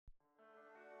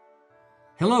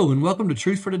Hello and welcome to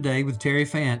Truth for Today with Terry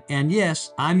Fant. And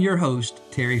yes, I'm your host,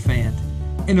 Terry Fant.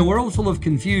 In a world full of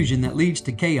confusion that leads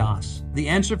to chaos, the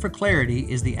answer for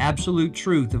clarity is the absolute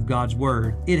truth of God's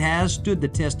Word. It has stood the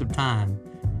test of time.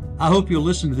 I hope you'll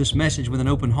listen to this message with an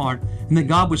open heart and that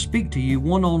God would speak to you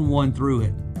one-on-one through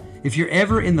it. If you're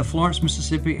ever in the Florence,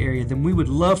 Mississippi area, then we would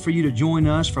love for you to join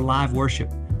us for live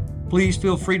worship. Please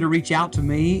feel free to reach out to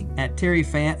me at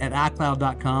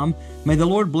terryfant@icloud.com. May the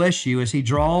Lord bless you as He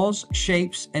draws,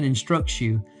 shapes, and instructs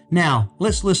you. Now,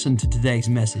 let's listen to today's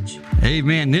message.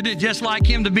 Amen. Isn't it just like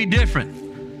Him to be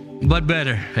different, but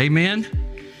better? Amen.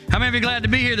 How many of you are glad to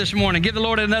be here this morning? Give the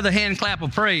Lord another hand clap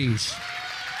of praise.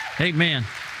 Amen.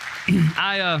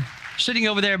 I sitting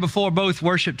over there before both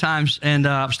worship times, and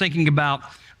I was thinking about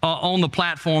on the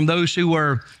platform those who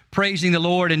were praising the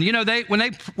Lord. And you know, when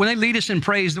they lead us in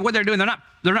praise, what they're doing,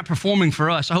 they're not performing for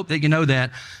us. I hope that you know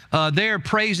that. They're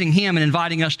praising Him and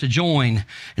inviting us to join.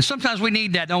 And sometimes we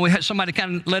need that, don't we? Have somebody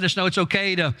kind of let us know it's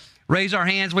okay to raise our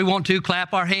hands. We want to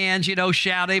clap our hands,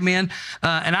 shout amen.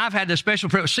 And I've had the special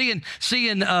privilege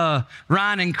seeing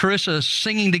Ryan and Carissa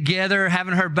singing together,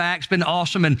 having her back. It's been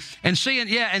awesome. And seeing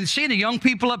the young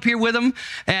people up here with them.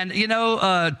 And,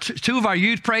 two of our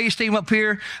youth praise team up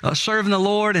here serving the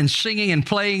Lord and singing and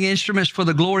playing instruments for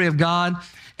the glory of God.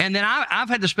 And then I've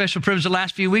had the special privilege the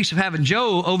last few weeks of having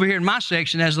Joe over here in my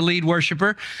section as the lead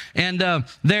worshiper, and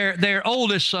their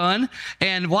oldest son,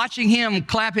 and watching him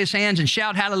clap his hands and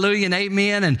shout hallelujah and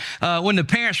amen. And when the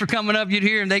parents were coming up, you'd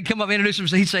hear him, they'd come up and introduce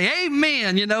him, he'd say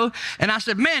amen, And I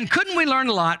said, man, couldn't we learn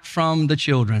a lot from the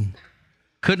children?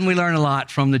 Couldn't we learn a lot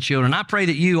from the children? I pray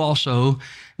that you also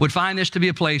would find this to be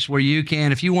a place where you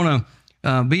can, if you want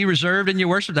to be reserved in your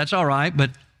worship, that's all right,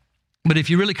 But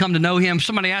if you really come to know Him,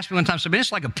 somebody asked me one time, said, man,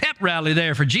 it's like a pep rally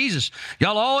there for Jesus.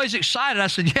 Y'all are always excited. I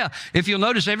said, yeah. If you'll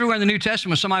notice, everywhere in the New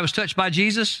Testament, when somebody was touched by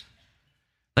Jesus,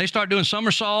 they start doing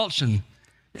somersaults and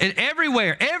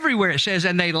everywhere it says,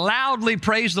 and they loudly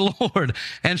praise the Lord.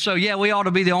 And so, yeah, we ought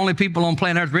to be the only people on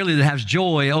planet Earth really that has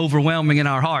joy overwhelming in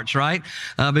our hearts, right?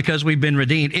 Because we've been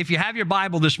redeemed. If you have your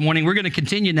Bible this morning, we're going to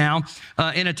continue now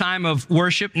in a time of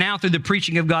worship, now through the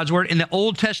preaching of God's Word. In the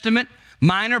Old Testament,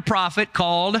 minor prophet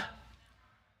called...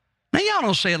 Now, y'all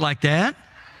don't say it like that.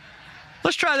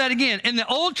 Let's try that again. In the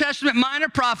Old Testament, minor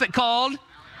prophet called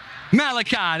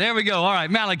Malachi. There we go. All right,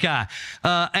 Malachi.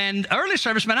 And early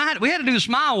service, man, we had to do the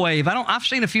smile wave. I've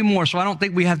seen a few more, so I don't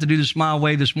think we have to do the smile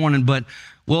wave this morning, but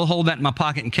we'll hold that in my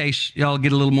pocket in case y'all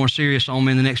get a little more serious on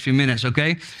me in the next few minutes,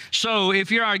 okay? So if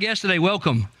you're our guest today,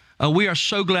 welcome. We are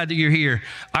so glad that you're here.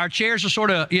 Our chairs are sort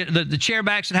of, the chair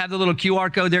backs that have the little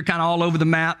QR code, they're kind of all over the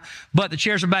map, but the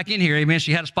chairs are back in here, amen,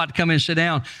 so you had a spot to come in and sit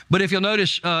down. But if you'll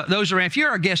notice, those around, if you're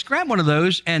our guest, grab one of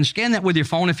those and scan that with your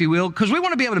phone, if you will, because we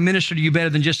want to be able to minister to you better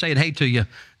than just saying hey to you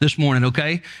this morning,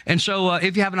 okay? And so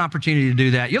if you have an opportunity to do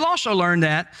that, you'll also learn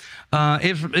that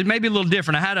it may be a little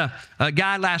different. I had a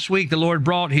guy last week the Lord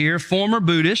brought here, former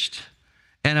Buddhist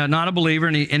and not a believer,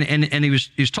 and he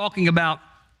was talking about.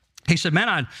 He said, man,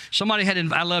 I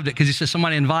loved it because he said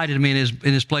somebody invited me in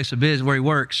his place of business where he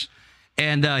works.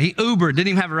 And he Ubered, didn't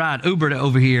even have a ride, Ubered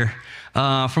over here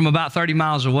from about 30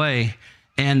 miles away.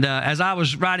 And as I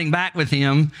was riding back with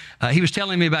him, he was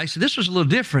telling me he said, this was a little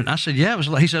different. I said, yeah,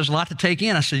 he said, there's a lot to take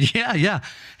in. I said, yeah.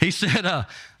 He said,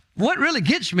 what really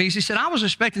gets me is he said, I was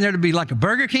expecting there to be like a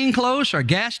Burger King close or a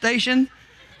gas station.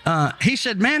 He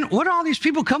said, man, what are all these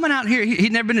people coming out here?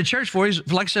 He'd never been to church before.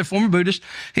 He's, like I said, former Buddhist.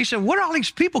 He said, what are all these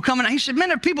people coming out? He said, man,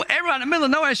 there are people everywhere in the middle of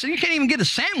nowhere. I said, you can't even get a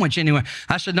sandwich anywhere.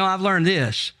 I said, no, I've learned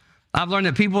this. I've learned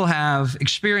that people have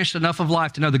experienced enough of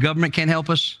life to know the government can't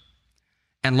help us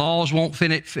and laws won't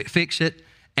fix it.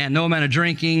 And no amount of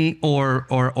drinking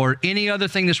or any other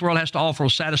thing this world has to offer will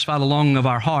satisfy the longing of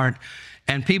our heart.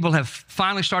 And people have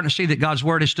finally started to see that God's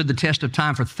Word has stood the test of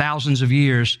time for thousands of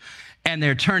years. And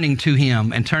they're turning to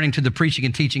Him and turning to the preaching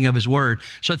and teaching of His Word.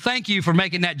 So thank you for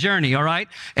making that journey, all right?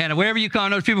 And wherever you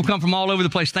come, those people come from all over the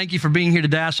place. Thank you for being here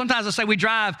today. Sometimes I say we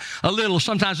drive a little.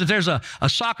 Sometimes if there's a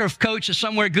soccer coach that's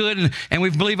somewhere good and we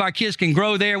believe our kids can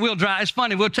grow there, we'll drive. It's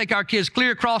funny, we'll take our kids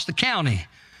clear across the county.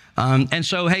 And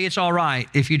so, hey, it's all right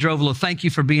if you drove a little. Thank you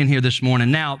for being here this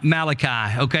morning. Now,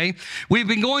 Malachi, okay? We've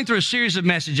been going through a series of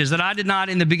messages that I did not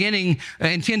in the beginning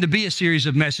intend to be a series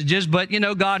of messages, but,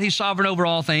 God, He's sovereign over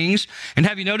all things. And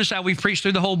have you noticed how we've preached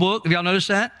through the whole book? Have y'all noticed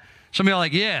that? Some of y'all are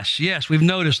like, yes, we've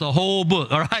noticed the whole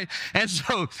book, all right? And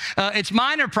so it's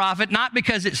minor prophet, not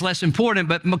because it's less important,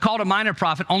 but called a minor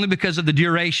prophet only because of the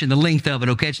duration, the length of it,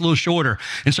 okay? It's a little shorter.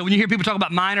 And so when you hear people talk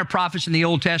about minor prophets in the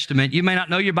Old Testament, you may not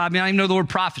know your Bible, you may not even know the word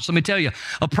prophets. Let me tell you,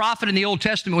 a prophet in the Old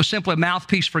Testament was simply a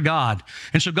mouthpiece for God.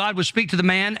 And so God would speak to the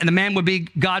man, and the man would be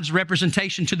God's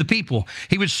representation to the people.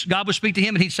 God would speak to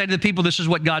him, and he'd say to the people, this is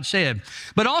what God said.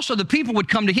 But also the people would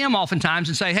come to him oftentimes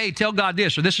and say, hey, tell God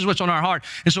this, or this is what's on our heart.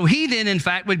 And so he then, in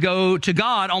fact, would go to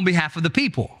God on behalf of the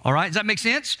people. All right? Does that make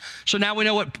sense? So now we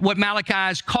know what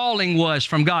Malachi's calling was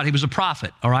from God. He was a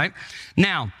prophet. All right?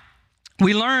 Now,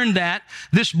 we learned that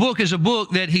this book is a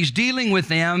book that he's dealing with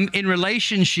them in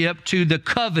relationship to the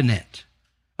covenant.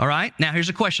 All right? Now, here's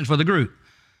a question for the group.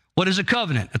 What is a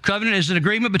covenant? A covenant is an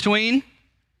agreement between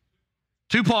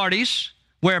two parties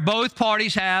where both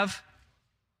parties have.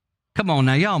 Come on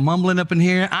now, y'all mumbling up in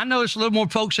here. I know it's a little more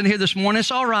folks in here this morning. It's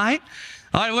all right.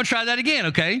 All right, we'll try that again,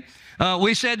 okay?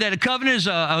 We said that a covenant is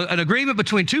an agreement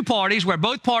between two parties where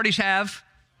both parties have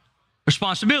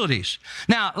responsibilities.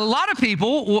 Now, a lot of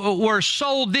people were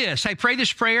sold this. Hey, pray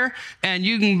this prayer, and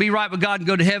you can be right with God and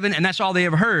go to heaven, and that's all they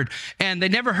ever heard. And they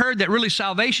never heard that really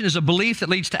salvation is a belief that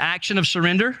leads to action of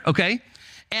surrender, okay?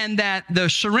 And that the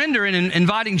surrender and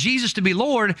inviting Jesus to be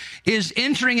Lord is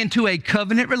entering into a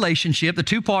covenant relationship. The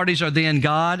two parties are then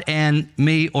God and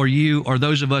me or you or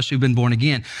those of us who've been born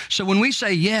again. So when we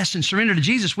say yes and surrender to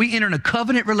Jesus, we enter in a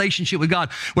covenant relationship with God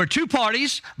where two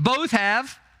parties both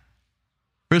have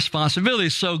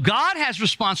responsibilities. So God has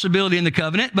responsibility in the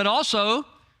covenant, but also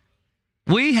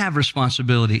we have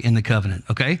responsibility in the covenant,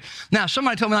 okay? Now,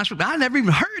 somebody told me last week, I never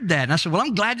even heard that. And I said, well,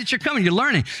 I'm glad that you're coming. You're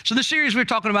learning. So the series we're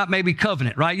talking about maybe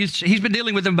covenant, right? He's been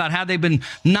dealing with them about how they've been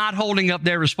not holding up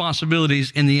their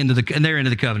responsibilities in their end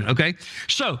of the covenant, okay?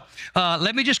 So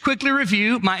let me just quickly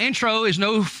review. My intro is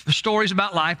no stories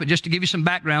about life, but just to give you some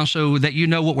background so that you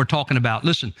know what we're talking about.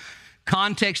 Listen,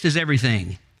 context is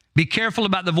everything. Be careful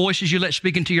about the voices you let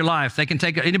speak into your life.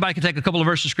 Anybody can take a couple of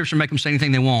verses of scripture and make them say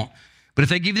anything they want. But if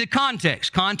they give you the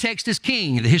context is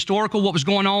king, the historical, what was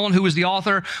going on, who was the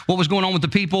author, what was going on with the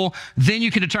people, then you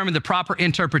can determine the proper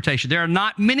interpretation. There are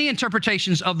not many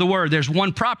interpretations of the word. There's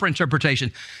one proper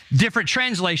interpretation. Different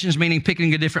translations, meaning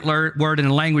picking a different word in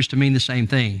a language to mean the same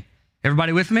thing.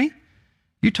 Everybody with me?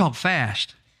 You talk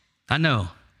fast. I know.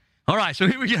 All right, so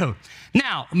here we go.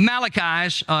 Now,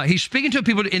 Malachi's, he's speaking to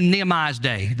people in Nehemiah's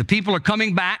day. The people are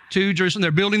coming back to Jerusalem.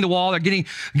 They're building the wall. They're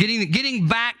getting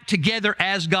back together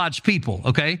as God's people,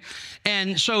 okay?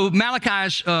 And so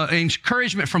Malachi's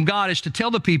encouragement from God is to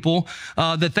tell the people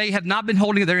that they have not been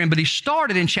holding it their end. But he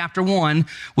started in chapter 1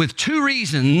 with two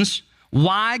reasons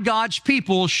why God's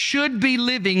people should be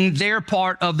living their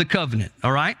part of the covenant,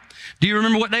 all right? Do you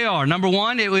remember what they are? Number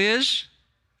one, it is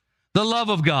the love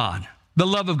of God. The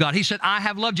love of God. He said, I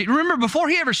have loved you. Remember, before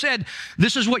he ever said,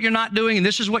 this is what you're not doing, and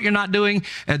this is what you're not doing,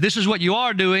 and this is what you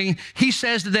are doing, he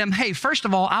says to them, hey, first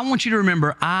of all, I want you to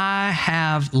remember, I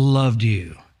have loved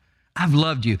you. I've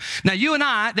loved you. Now, you and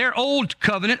I, they're Old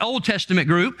Covenant, Old Testament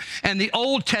group, and the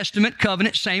Old Testament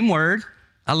covenant, same word.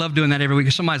 I love doing that every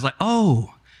week. Somebody's like,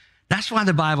 oh, that's why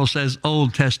the Bible says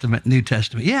Old Testament, New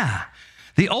Testament. Yeah.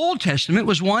 The Old Testament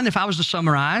was one, if I was to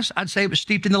summarize, I'd say it was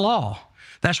steeped in the law.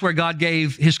 That's where God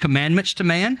gave his commandments to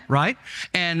man, right?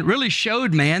 And really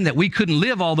showed man that we couldn't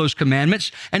live all those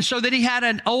commandments. And so that he had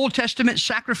an Old Testament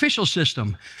sacrificial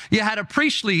system. You had a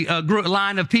priestly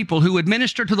line of people who would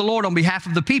minister to the Lord on behalf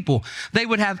of the people. They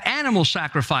would have animal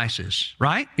sacrifices,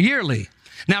 right? Yearly.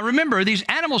 Now remember, these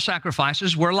animal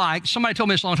sacrifices were like, somebody told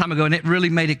me this a long time ago, and it really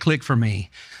made it click for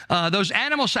me. Those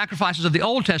animal sacrifices of the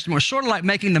Old Testament were sort of like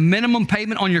making the minimum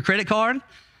payment on your credit card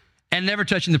and never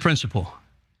touching the principal.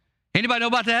 Anybody know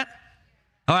about that?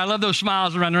 Oh, I love those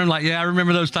smiles around the room like, yeah, I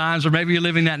remember those times, or maybe you're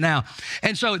living that now.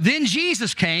 And so then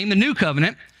Jesus came, the new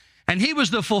covenant, and he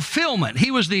was the fulfillment.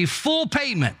 He was the full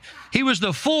payment. He was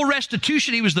the full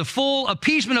restitution. He was the full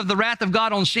appeasement of the wrath of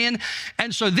God on sin.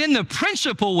 And so then the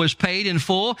principle was paid in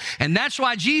full. And that's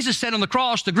why Jesus said on the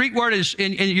cross, the Greek word is,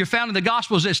 you're found in the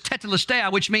Gospels as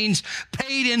tetelestai, which means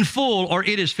paid in full or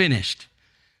it is finished.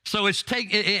 So it's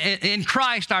in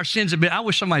Christ our sins have been. I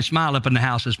wish somebody smiled up in the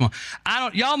house this morning.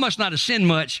 Y'all must not have sinned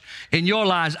much in your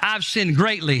lives. I've sinned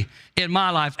greatly in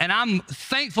my life, and I'm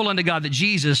thankful unto God that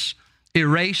Jesus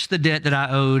erased the debt that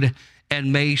I owed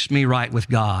and makes me right with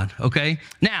God. Okay.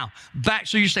 Now back.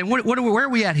 So you're saying, where are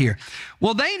we at here?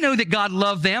 Well, they knew that God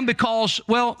loved them because,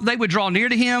 well, they would draw near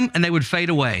to Him and they would fade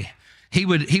away. They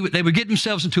would get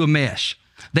themselves into a mess.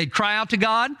 They'd cry out to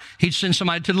God. He'd send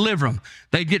somebody to deliver them.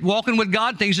 They'd get walking with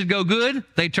God. Things would go good.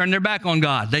 They'd turn their back on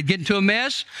God. They'd get into a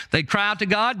mess. They'd cry out to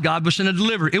God. God would send a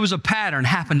deliverer. It was a pattern,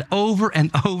 happened over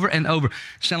and over and over.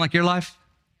 Sound like your life?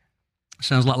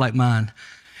 Sounds a lot like mine.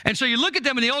 And so you look at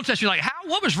them in the Old Testament, you're like,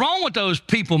 what was wrong with those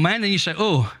people, man? And you say,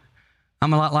 oh,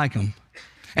 I'm a lot like them.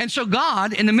 And so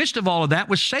God, in the midst of all of that,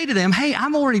 would say to them, hey,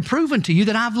 I've already proven to you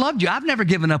that I've loved you. I've never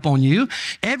given up on you.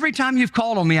 Every time you've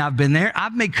called on me, I've been there.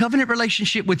 I've made covenant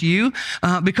relationship with you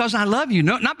because I love you.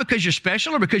 No, not because you're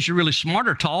special or because you're really smart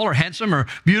or tall or handsome or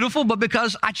beautiful, but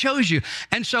because I chose you.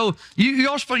 And so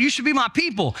you should be my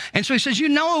people. And so he says,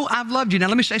 I've loved you. Now,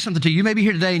 let me say something to you. You may be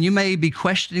here today and you may be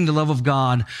questioning the love of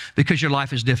God because your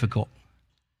life is difficult.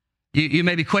 You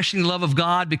may be questioning the love of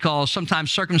God because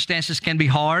sometimes circumstances can be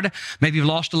hard. Maybe you've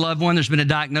lost a loved one. There's been a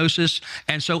diagnosis.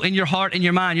 And so in your heart, in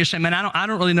your mind, you're saying, man, I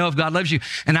don't really know if God loves you.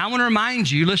 And I want to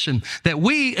remind you, listen, that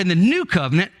we in the new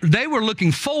covenant, they were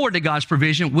looking forward to God's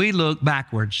provision. We look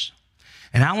backwards.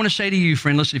 And I want to say to you,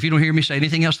 friend, listen, if you don't hear me say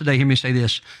anything else today, hear me say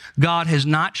this. God is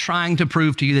not trying to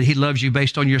prove to you that he loves you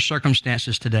based on your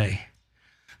circumstances today.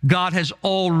 God has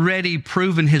already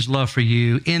proven his love for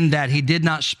you in that he did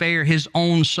not spare his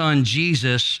own son,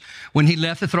 Jesus, when he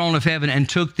left the throne of heaven and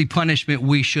took the punishment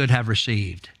we should have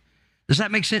received. Does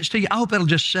that make sense to you? I hope it'll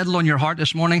just settle on your heart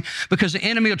this morning because the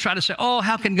enemy will try to say, oh,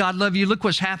 how can God love you? Look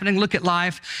what's happening. Look at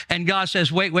life. And God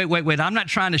says, wait. I'm not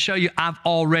trying to show you. I've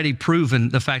already proven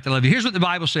the fact that I love you. Here's what the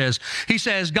Bible says. He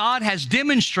says, God has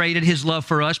demonstrated his love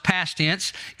for us, past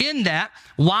tense, in that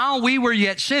while we were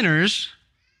yet sinners,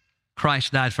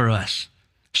 Christ died for us.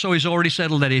 So he's already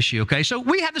settled that issue, okay? So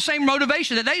we have the same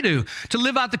motivation that they do to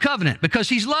live out the covenant because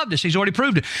he's loved us. He's already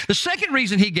proved it. The second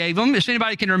reason he gave them, if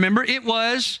anybody can remember, it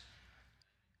was,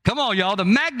 come on, y'all, the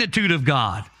magnitude of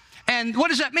God. And what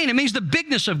does that mean? It means the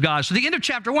bigness of God. So the end of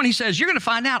chapter 1, he says, you're going to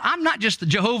find out I'm not just the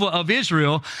Jehovah of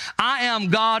Israel. I am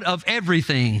God of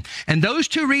everything. And those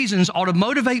two reasons ought to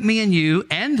motivate me and you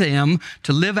and them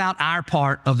to live out our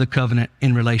part of the covenant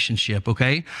in relationship,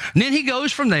 okay? And then he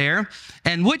goes from there,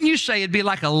 and wouldn't you say it'd be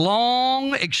like a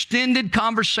long, extended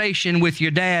conversation with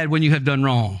your dad when you have done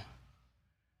wrong?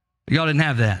 Y'all didn't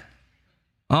have that.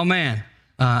 Oh, man.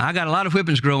 I got a lot of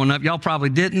whippings growing up. Y'all probably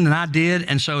didn't, and I did.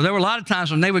 And so there were a lot of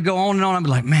times when they would go on and on. I'd be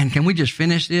like, man, can we just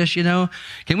finish this, Can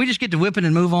we just get to whipping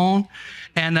and move on?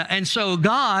 And so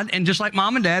God, and just like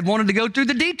mom and dad, wanted to go through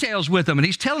the details with them. And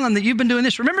he's telling them that you've been doing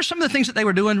this. Remember some of the things that they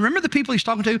were doing? Remember the people he's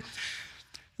talking to?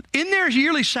 In their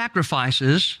yearly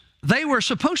sacrifices, they were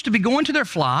supposed to be going to their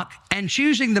flock and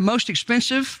choosing the most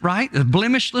expensive, right, the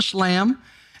blemishless lamb,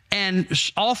 and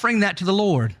offering that to the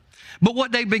Lord. But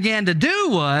what they began to do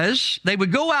was they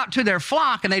would go out to their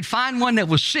flock and they'd find one that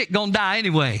was sick, going to die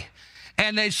anyway.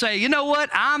 And they'd say, you know what?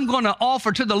 I'm going to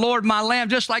offer to the Lord my lamb,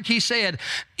 just like he said,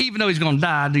 even though he's going to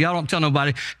die. Y'all don't tell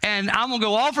nobody. And I'm going to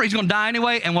go offer. He's going to die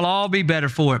anyway, and we'll all be better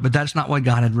for it. But that's not what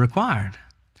God had required.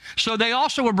 So they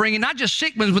also were bringing not just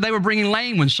sick ones, but they were bringing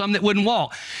lame ones, some that wouldn't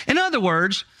walk. In other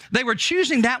words, they were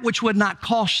choosing that which would not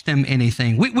cost them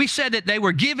anything. We said that they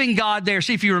were giving God their,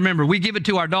 see if you remember, we give it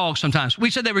to our dogs sometimes. We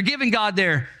said they were giving God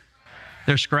their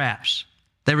scraps.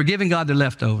 They were giving God their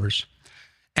leftovers.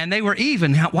 And they were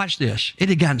even, watch this, it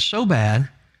had gotten so bad,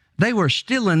 they were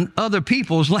stealing other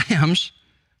people's lambs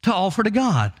to offer to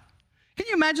God. Can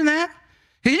you imagine that?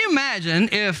 Can you imagine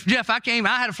if, Jeff, I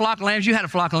had a flock of lambs, you had a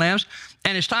flock of lambs,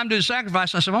 and it's time to do the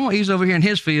sacrifice. I said, I'm going to ease over here in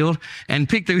his field and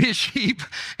pick through his sheep.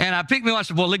 And I picked me one. I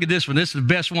said, boy, look at this one. This is the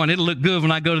best one. It'll look good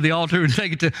when I go to the altar and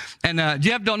take it to, and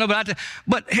Jeff don't know,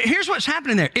 but here's what's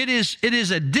happening there.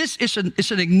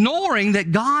 It's an ignoring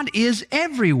that God is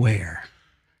everywhere.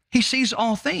 He sees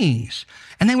all things.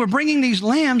 And they were bringing these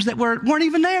lambs that weren't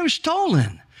even there,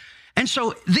 stolen. And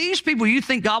so these people, you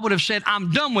think God would have said,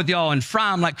 I'm done with y'all and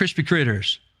fry them like crispy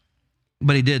critters.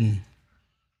 But he didn't.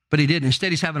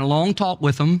 Instead, he's having a long talk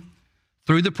with them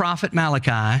through the prophet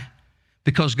Malachi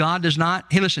because God does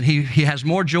not, he has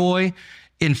more joy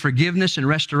in forgiveness and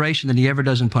restoration than he ever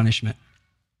does in punishment.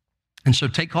 And so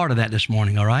take heart of that this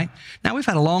morning, all right? Now, we've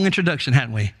had a long introduction,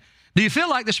 haven't we? Do you feel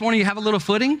like this morning you have a little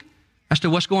footing as to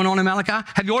what's going on in Malachi?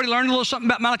 Have you already learned a little something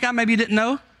about Malachi maybe you didn't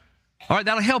know? All right,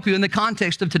 that'll help you in the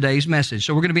context of today's message.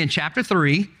 So we're going to be in chapter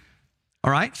 3.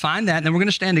 All right, find that, and then we're going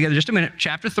to stand together just a minute.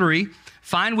 Chapter 3,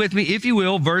 find with me, if you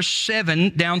will, verse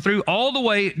 7 all the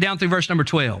way down through verse number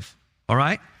 12. All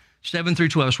right, 7 through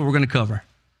 12 is what we're going to cover.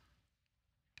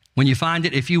 When you find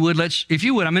it, if you would,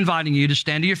 I'm inviting you to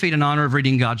stand to your feet in honor of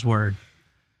reading God's word.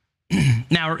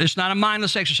 Now, it's not a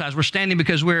mindless exercise. We're standing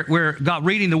because we're God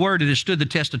reading the word that has stood the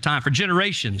test of time for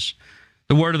generations,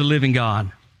 the word of the living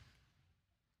God.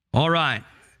 All right.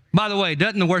 By the way,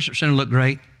 doesn't the worship center look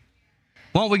great?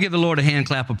 Why don't we give the Lord a hand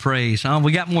clap of praise? Huh?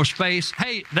 We got more space.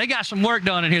 Hey, they got some work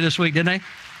done in here this week, didn't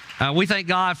they? We thank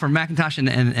God for McIntosh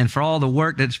and for all the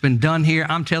work that's been done here.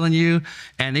 I'm telling you,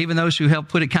 and even those who helped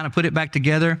put it back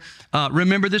together.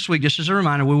 Remember this week, just as a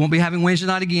reminder, we won't be having Wednesday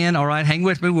night again. All right, hang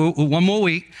with me one more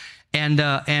week. And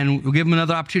we'll give them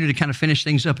another opportunity to kind of finish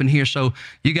things up in here. So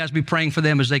you guys be praying for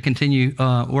them as they continue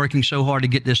working so hard to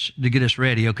get us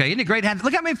ready. Okay, isn't it great?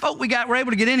 Look how many folk we're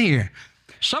able to get in here.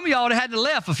 Some of y'all had to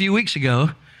left a few weeks ago,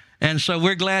 and so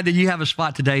we're glad that you have a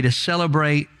spot today to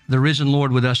celebrate the risen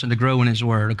Lord with us and to grow in His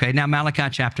Word. Okay, now Malachi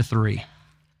chapter 3.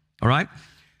 All right,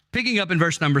 picking up in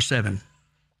verse number 7.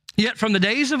 Yet from the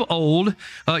days of old,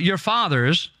 your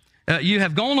fathers, you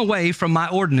have gone away from my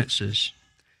ordinances,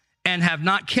 and have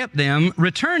not kept them.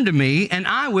 Return to me, and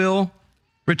I will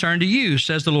return to you,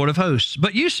 says the Lord of hosts.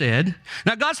 But you said,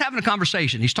 now God's having a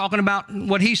conversation. He's talking about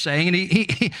what He's saying, and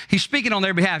He's speaking on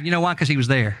their behalf. You know why? Because He was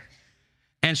there.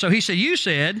 And so He said, you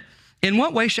said, in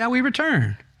what way shall we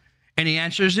return? And He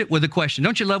answers it with a question.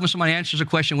 Don't you love when somebody answers a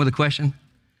question with a question?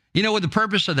 You know what the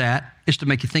purpose of that is? To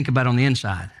make you think about it on the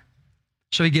inside.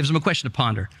 So He gives them a question to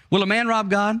ponder. Will a man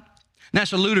rob God?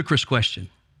 That's a ludicrous question.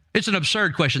 It's an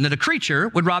absurd question that a creature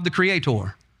would rob the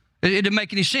Creator. It didn't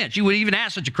make any sense. You would even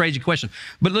ask such a crazy question.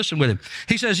 But listen with him.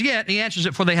 He says, yet, and he answers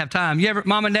it for they have time.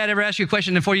 Mom and Dad ever ask you a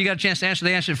question before you got a chance to answer,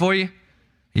 they answer it for you?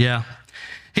 Yeah.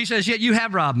 He says, yet you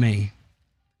have robbed me.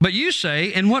 But you say,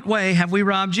 in what way have we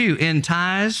robbed you? In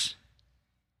tithes?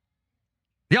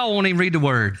 Y'all won't even read the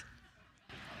word.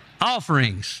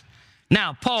 Offerings.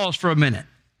 Now, pause for a minute.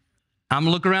 I'm going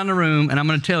to look around the room, and I'm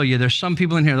going to tell you, there's some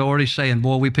people in here that are already saying,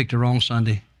 boy, we picked the wrong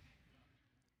Sunday.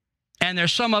 And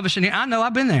there's some of us in here, I know,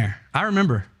 I've been there. I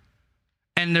remember.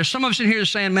 And there's some of us in here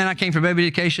that's saying, man, I came for baby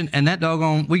dedication, and that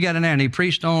doggone, we got in there, and he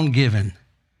preached on giving.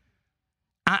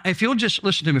 If you'll just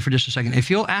listen to me for just a second, if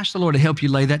you'll ask the Lord to help you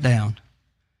lay that down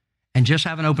and just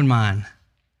have an open mind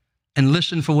and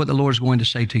listen for what the Lord's going to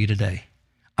say to you today,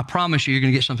 I promise you, you're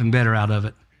going to get something better out of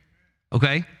it.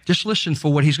 Okay? Just listen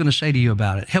for what He's going to say to you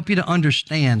about it. Help you to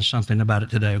understand something about it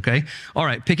today, okay? All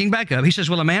right, picking back up. He says,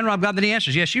 will a man rob God? Then he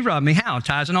answers, yes, you robbed me. How?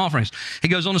 Tithes and offerings. He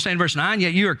goes on to say in verse 9,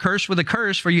 yet you are cursed with a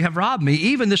curse, for you have robbed me,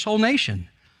 even this whole nation.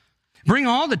 Bring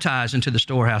all the tithes into the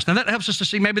storehouse. Now that helps us to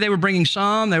see maybe they were bringing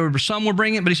some were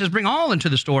bringing, but he says, bring all into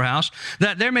the storehouse,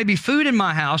 that there may be food in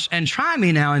my house, and try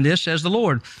me now in this, says the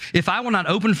Lord. If I will not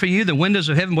open for you the windows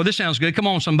of heaven, well, this sounds good. Come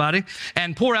on, somebody.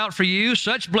 And pour out for you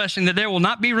such blessing that there will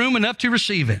not be room enough to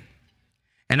receive it.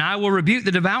 And I will rebuke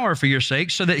the devourer for your sake,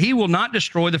 so that he will not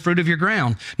destroy the fruit of your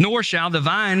ground, nor shall the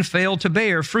vine fail to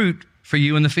bear fruit for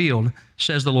you in the field,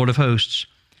 says the Lord of hosts.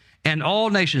 And all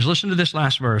nations, listen to this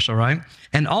last verse, all right?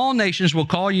 And all nations will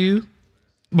call you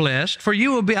blessed, for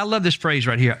you will be, I love this phrase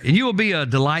right here, and you will be a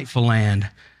delightful land,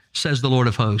 says the Lord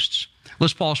of hosts.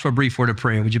 Let's pause for a brief word of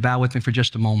prayer. Would you bow with me for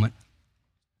just a moment?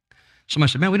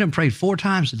 Somebody said, man, we done prayed 4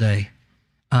 times today.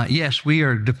 Yes, we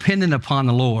are dependent upon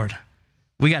the Lord.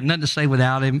 We got nothing to say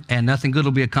without Him, and nothing good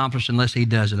will be accomplished unless He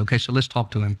does it. Okay, so let's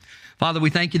talk to Him. Father, we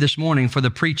thank you this morning for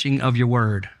the preaching of your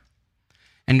word.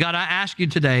 And God, I ask you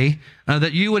today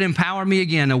that you would empower me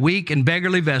again, a weak and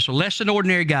beggarly vessel, less than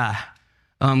ordinary guy.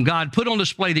 God, put on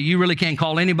display that you really can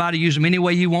call anybody, use them any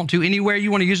way you want to, anywhere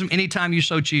you want to use them, anytime you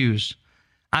so choose.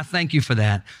 I thank you for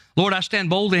that. Lord, I stand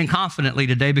boldly and confidently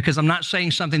today because I'm not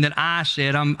saying something that I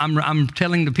said. I'm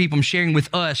telling the people, I'm sharing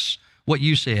with us what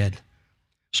you said.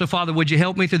 So, Father, would you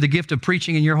help me through the gift of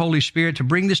preaching in your Holy Spirit to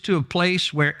bring this to a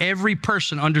place where every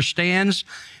person understands,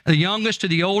 the youngest to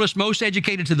the oldest, most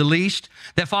educated to the least,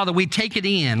 that, Father, we take it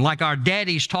in like our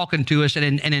daddy's talking to us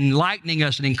and enlightening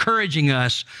us and encouraging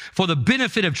us for the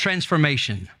benefit of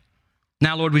transformation.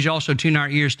 Now, Lord, would you also tune our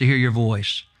ears to hear your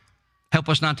voice? Help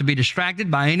us not to be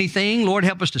distracted by anything. Lord,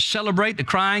 help us to celebrate the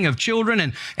crying of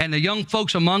children and the young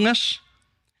folks among us.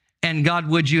 And God,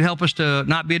 would you help us to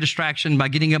not be a distraction by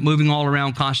getting up, moving all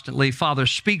around constantly. Father,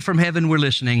 speak from heaven. We're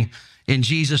listening. In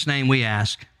Jesus' name we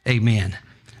ask. Amen.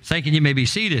 Thank you. You may be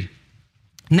seated.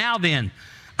 Now then,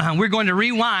 we're going to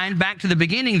rewind back to the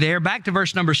beginning there, back to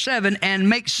verse number 7, and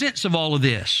make sense of all of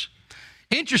this.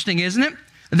 Interesting, isn't it?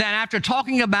 That after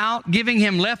talking about giving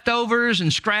him leftovers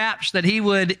and scraps, that he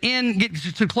would get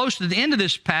too close to the end of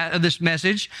this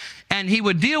message, and he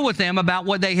would deal with them about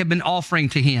what they had been offering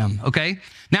to him, okay?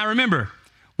 Now remember,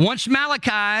 once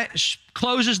Malachi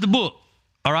closes the book,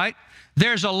 all right,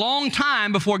 there's a long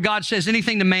time before God says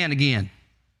anything to man again.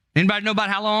 Anybody know about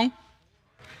how long?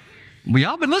 Well,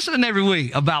 y'all been listening every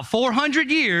week. About 400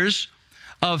 years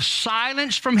of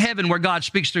silence from heaven where God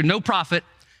speaks through no prophet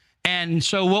And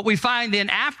so what we find then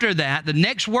after that, the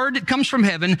next word that comes from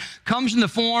heaven comes in the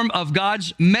form of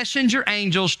God's messenger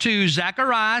angels to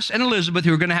Zacharias and Elizabeth,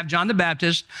 who are going to have John the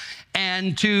Baptist,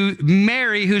 and to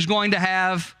Mary, who's going to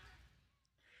have,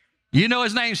 you know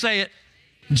his name, say it,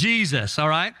 Jesus, all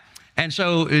right? And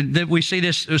so that we see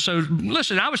this. So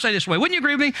listen, I would say this way. Wouldn't you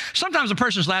agree with me? Sometimes a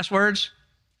person's last words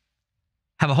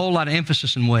have a whole lot of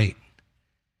emphasis and weight.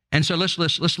 And so let's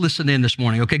listen in this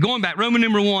morning, okay? Going back, Roman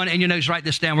number 1, and you notice, write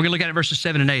this down. We're going to look at it verses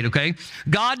 7 and 8, okay?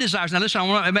 God desires, now listen, I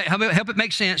want to help it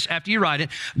make sense after you write it.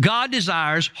 God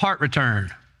desires heart return.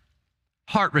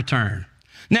 Heart return.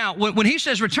 Now, when he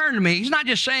says return to me, he's not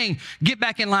just saying get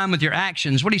back in line with your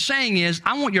actions. What he's saying is,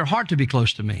 I want your heart to be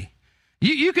close to me.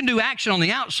 You can do action on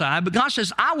the outside, but God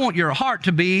says, I want your heart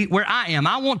to be where I am.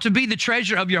 I want to be the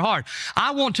treasure of your heart. I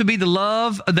want to be the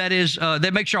love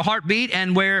that makes your heart beat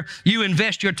and where you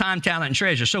invest your time, talent, and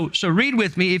treasure. So read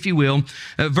with me, if you will,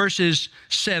 verses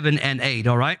 7 and 8,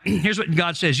 all right? Here's what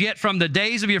God says. Yet from the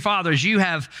days of your fathers, you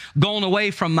have gone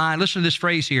away from my, listen to this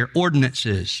phrase here,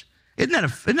 ordinances.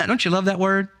 Don't you love that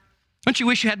word? Don't you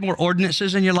wish you had more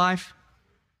ordinances in your life?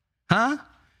 Huh?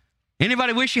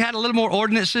 Anybody wish you had a little more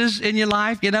ordinances in your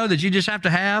life, that you just have to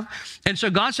have? And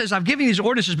so God says, I've given you these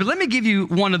ordinances, but let me give you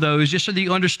one of those just so that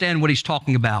you understand what he's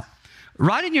talking about.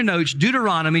 Write in your notes,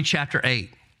 Deuteronomy chapter 8,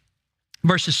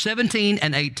 verses 17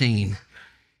 and 18.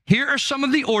 Here are some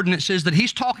of the ordinances that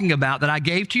he's talking about that I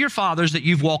gave to your fathers that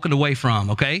you've walked away from,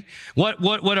 okay? What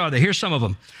are they? Here's some of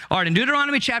them. All right, in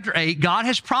Deuteronomy chapter 8, God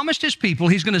has promised his people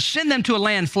he's going to send them to a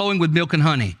land flowing with milk and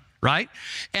honey. Right?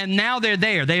 And now they're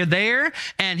there. They're there,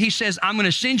 and he says, I'm going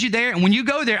to send you there, and when you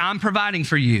go there, I'm providing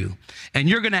for you. And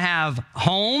you're going to have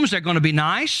homes. They're going to be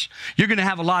nice. You're going to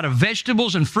have a lot of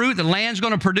vegetables and fruit the land's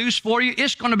going to produce for you.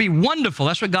 It's going to be wonderful.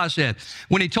 That's what God said.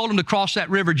 When he told them to cross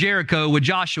that river Jericho with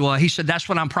Joshua, he said, that's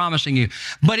what I'm promising you.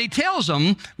 But he tells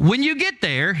them, when you get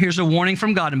there, here's a warning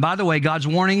from God. And by the way, God's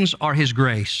warnings are his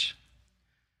grace.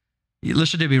 You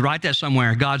listen to me. Write that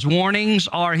somewhere. God's warnings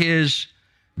are his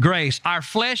grace. Our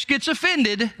flesh gets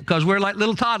offended because we're like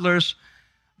little toddlers,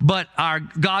 but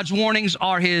God's warnings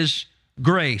are his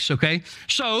grace, okay?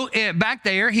 So back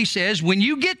there, he says, when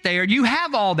you get there, you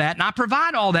have all that, and I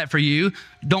provide all that for you.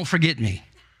 Don't forget me.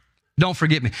 Don't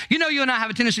forget me. You and I have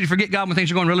a tendency to forget God when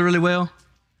things are going really, really well,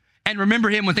 and remember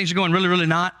him when things are going really, really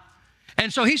not.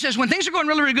 And so he says, when things are going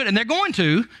really, really good, and they're going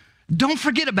to, don't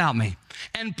forget about me.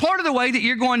 And part of the way that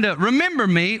you're going to remember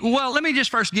me, well, let me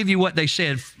just first give you what they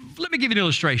said. Let me give you an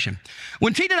illustration.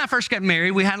 When Tina and I first got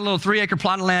married, we had a little 3-acre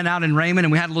plot of land out in Raymond,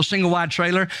 and we had a little single-wide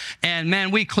trailer. And,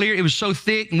 man, it was so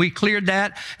thick, and we cleared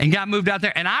that and got moved out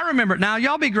there. And I remember, now,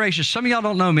 y'all be gracious. Some of y'all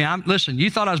don't know me. Listen,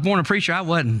 you thought I was born a preacher. I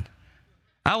wasn't.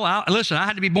 Listen, I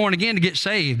had to be born again to get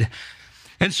saved.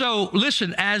 And so,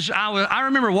 listen, I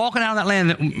remember walking out of that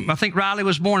land. I think Riley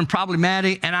was born, and probably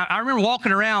Maddie. And I remember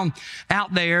walking around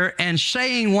out there and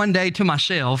saying one day to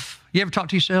myself, you ever talk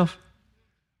to yourself?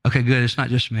 Okay, good. It's not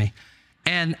just me.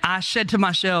 And I said to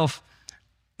myself,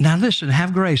 now listen,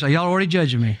 have grace. Are y'all already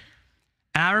judging me?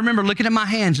 And I remember looking at my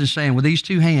hands and saying, with these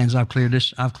 2 hands, I've cleared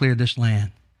this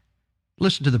land.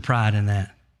 Listen to the pride in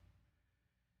that.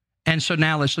 And so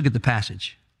now let's look at the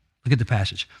passage. Look at the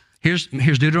passage. Here's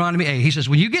Deuteronomy 8. He says,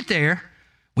 when you get to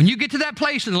that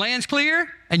place and the land's clear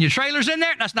and your trailer's in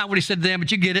there, that's not what he said to them,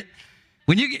 but you get it.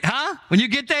 When you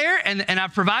get there and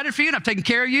I've provided for you and I've taken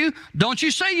care of you, don't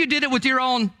you say you did it with your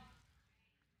own.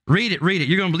 Read it.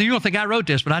 You're going to think I wrote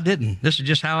this, but I didn't. This is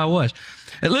just how I was.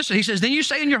 And listen, he says, then you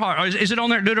say in your heart, or is it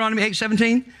on there, Deuteronomy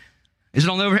 8:17? Is it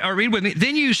on there? Or read with me.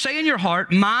 Then you say in your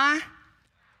heart, my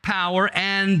power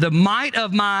and the might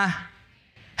of my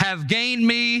have gained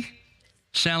me.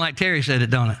 Sound like Terry said it,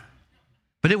 don't it?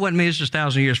 But it wasn't me. It's just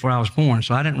 1,000 years before I was born,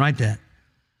 so I didn't write that.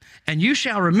 And you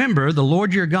shall remember the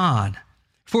Lord your God,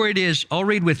 for it is,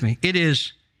 read with me, it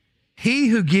is he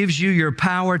who gives you your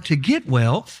power to get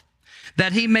wealth,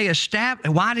 that he may establish.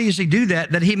 Why does he do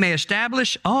that? That he may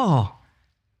establish, there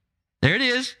it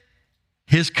is,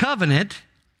 his covenant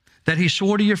that he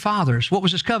swore to your fathers. What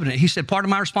was his covenant? He said, part of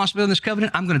my responsibility in this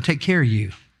covenant, I'm going to take care of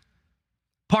you.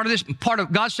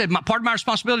 God said, part of my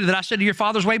responsibility that I said to your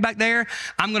fathers way back there,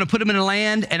 I'm going to put them in a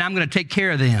land and I'm going to take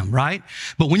care of them, right?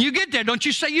 But when you get there, don't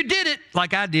you say you did it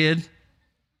like I did.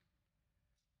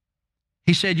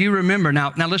 He said, you remember.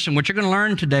 Now listen, what you're going to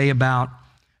learn today about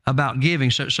giving.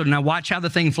 So now watch how the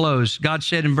thing flows. God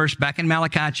said back in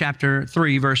Malachi chapter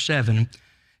 3, verse 7,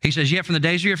 he says, yet from the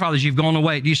days of your fathers, you've gone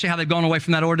away. Do you see how they've gone away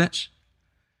from that ordinance?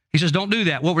 He says, don't do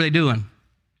that. What were they doing?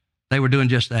 They were doing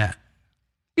just that.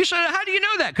 You said, how do you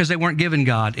know that? Because they weren't giving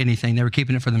God anything. They were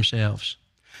keeping it for themselves.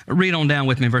 Read on down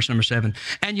with me, verse number 7.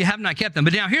 And you have not kept them.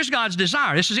 But now here's God's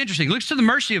desire. This is interesting. Looks to the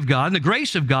mercy of God and the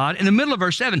grace of God in the middle of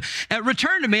verse 7.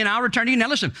 Return to me and I'll return to you. Now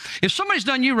listen, if somebody's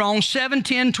done you wrong 7,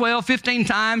 10, 12, 15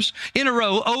 times in a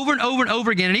row, over and over and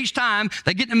over again, and each time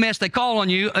they get in a mess, they call on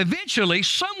you, eventually,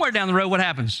 somewhere down the road, what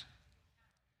happens?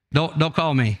 Don't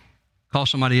call me. Call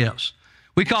somebody else.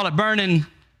 We call it burning.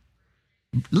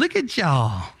 Look at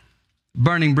y'all.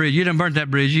 Burning bridge. You done burnt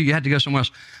that bridge. You had to go somewhere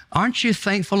else. Aren't you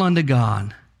thankful unto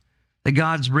God that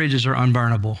God's bridges are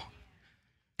unburnable?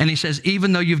 And he says,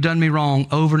 even though you've done me wrong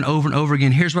over and over and over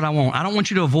again, here's what I want. I don't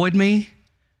want you to avoid me.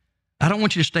 I don't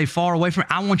want you to stay far away from me.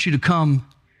 I want you to come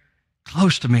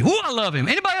close to me. Ooh, I love him.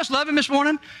 Anybody else love him this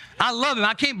morning? I love him.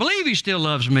 I can't believe he still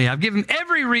loves me. I've given him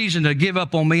every reason to give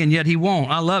up on me, and yet he won't.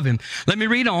 I love him. Let me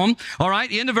read on. All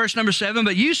right, into verse number 7.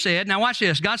 But you said, now watch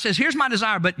this. God says, here's my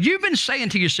desire. But you've been saying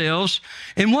to yourselves,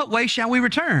 in what way shall we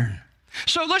return?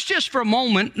 So let's just for a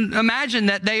moment imagine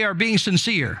that they are being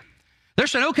sincere. They're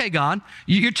saying, okay, God,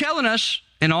 you're telling us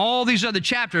in all these other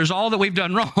chapters, all that we've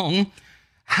done wrong.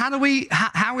 How are we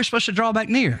supposed to draw back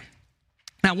near?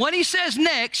 Now, what he says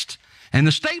next, and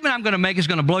the statement I'm going to make is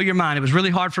going to blow your mind. It was really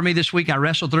hard for me this week. I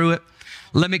wrestled through it.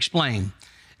 Let me explain.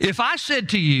 If I said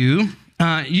to you,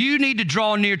 you need to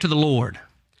draw near to the Lord,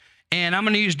 and I'm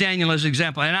going to use Daniel as an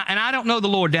example, and I don't know the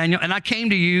Lord, Daniel, and I came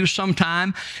to you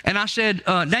sometime, and I said,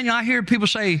 Daniel, I hear people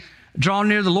say, draw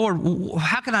near to the Lord.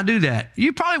 How can I do that?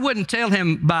 You probably wouldn't tell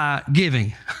him by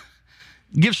giving.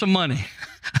 Give some money.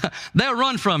 They'll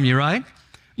run from you, right?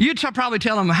 You'd probably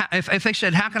tell them, if they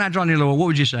said, how can I draw near to the Lord, what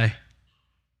would you say?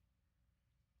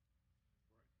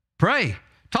 Pray.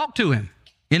 Talk to him,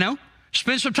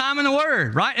 Spend some time in the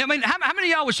Word, right? I mean, how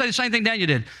many of y'all would say the same thing Daniel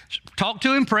did? Talk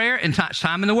to him, prayer, and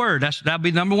time in the Word. That'll be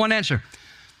the number one answer.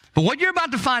 But what you're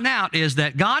about to find out is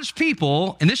that God's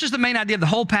people, and this is the main idea of the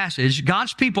whole passage,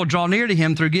 God's people draw near to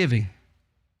him through giving.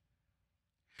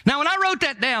 Now, when I wrote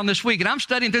that down this week, and I'm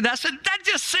studying through that, I said, that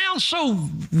just sounds so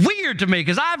weird to me,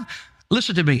 because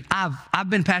listen to me, I've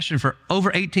been pastoring for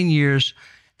over 18 years,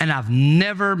 and I've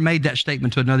never made that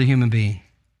statement to another human being.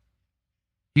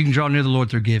 You can draw near the Lord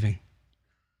through giving.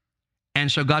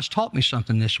 And so God's taught me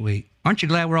something this week. Aren't you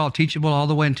glad we're all teachable all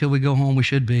the way until we go home? We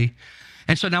should be.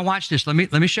 And so now watch this. Let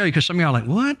me show you, because some of y'all are like,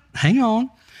 what? Hang on.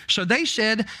 So they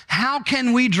said, how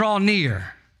can we draw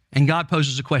near? And God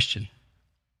poses a question.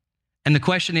 And the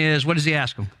question is, what does he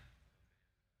ask them?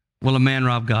 Will a man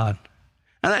rob God?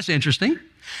 Now that's interesting.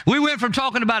 We went from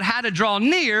talking about how to draw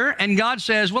near, and God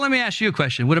says, well, let me ask you a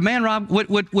question. Would a man rob,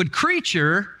 would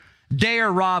creature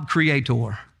dare rob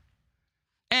creator?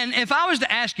 And if I was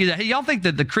to ask you that, hey, y'all think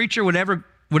that the creature would ever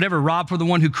rob for the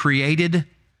one who created?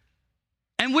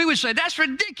 And we would say, that's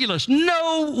ridiculous.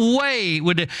 No way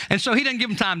would it. And so he doesn't give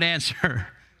them time to answer.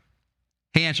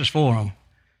 He answers for them.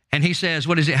 And he says,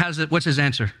 what's his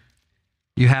answer?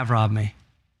 You have robbed me.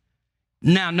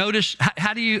 Now, notice,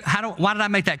 why did I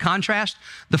make that contrast?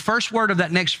 The first word of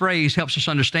that next phrase helps us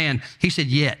understand. He said,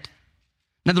 yet.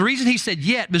 Now, the reason he said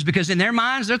yet was because in their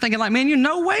minds, they're thinking like, man,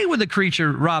 no way would the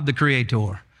creature rob the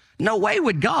creator. No way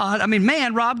would God. I mean,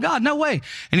 man rob God. No way.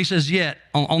 And he says, yet,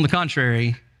 on the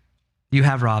contrary, you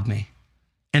have robbed me.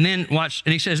 And then watch,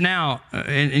 and he says, now,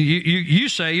 and you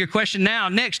say, your question now,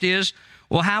 next is,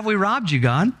 well, how have we robbed you,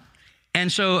 God?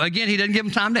 And so, again, he doesn't give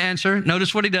them time to answer.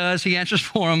 Notice what he does. He answers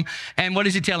for them. And what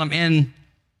does he tell them? In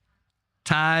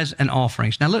tithes and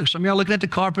offerings. Now, look, some of y'all looking at the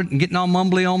carpet and getting all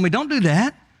mumbly on me. Don't do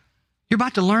that. You're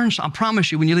about to learn something. I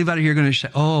promise you, when you leave out of here, you're going to say,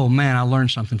 oh, man, I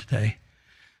learned something today.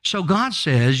 So God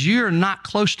says, you're not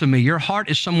close to me. Your heart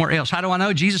is somewhere else. How do I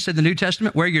know? Jesus said in the New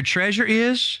Testament, where your treasure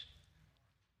is,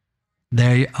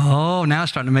 now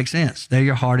it's starting to make sense. There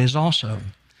your heart is also.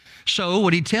 So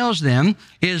what he tells them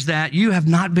is that you have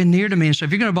not been near to me. And so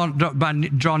if you're going to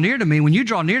draw near to me, when you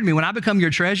draw near to me, when I become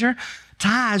your treasure,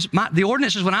 tithes, the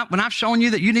ordinance is when I've shown you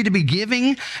that you need to be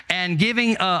giving and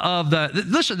giving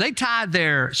listen, they tithe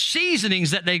their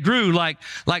seasonings that they grew, like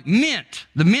mint,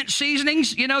 the mint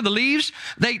seasonings, the leaves,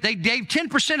 they gave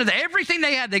 10% of everything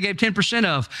they had, they gave 10%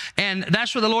 of. And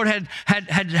that's what the Lord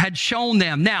had shown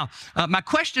them. Now, my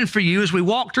question for you as we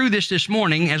walk through this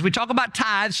morning, as we talk about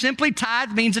tithe, simply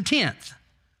tithe means a tenth.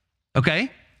 Okay?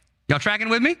 Y'all tracking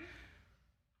with me?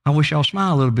 I wish y'all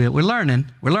smile a little bit. We're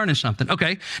learning something.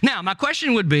 Okay. Now, my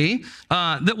question would be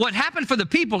that what happened for the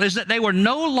people is that they were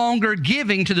no longer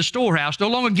giving to the storehouse, no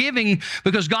longer giving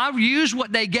because God used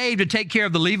what they gave to take care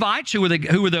of the Levites, who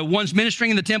were the ones ministering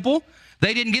in the temple.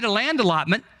 They didn't get a land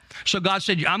allotment. So God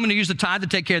said, I'm going to use the tithe to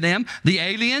take care of them. The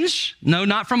aliens, no,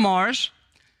 not from Mars.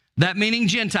 That meaning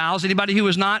Gentiles, anybody who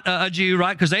was not a Jew,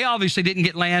 right? Because they obviously didn't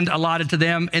get land allotted to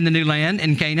them in the new land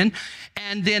in Canaan.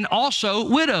 And then also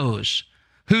widows,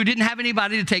 who didn't have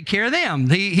anybody to take care of them.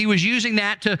 He was using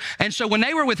that to, and so when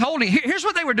they were withholding, here's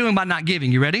what they were doing by not giving.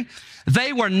 You ready?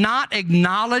 They were not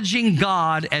acknowledging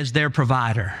God as their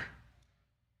provider.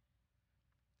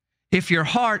 If your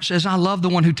heart says, I love the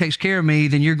one who takes care of me,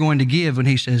 then you're going to give when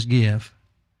he says give.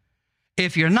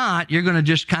 If you're not, you're going to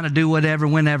just kind of do whatever,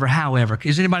 whenever, however.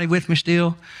 Is anybody with me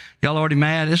still? Y'all already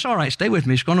mad? It's all right. Stay with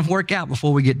me. It's going to work out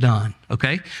before we get done.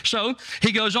 Okay? So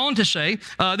he goes on to say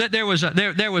that there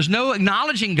was no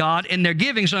acknowledging God in their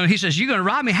giving. So he says, you're going to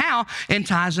rob me how? In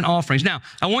tithes and offerings. Now,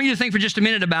 I want you to think for just a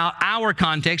minute about our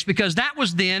context, because that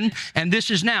was then and this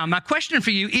is now. My question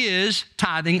for you is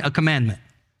tithing a commandment?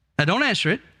 Now, don't answer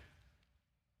it.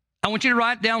 I want you to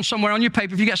write down somewhere on your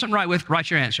paper. If you got something to write with, write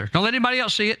your answer. Don't let anybody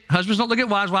else see it. Husbands don't look at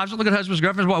wives. Wives don't look at husbands.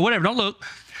 Girlfriends, whatever. Don't look.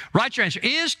 Write your answer.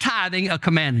 Is tithing a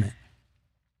commandment?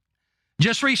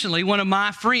 Just recently, one of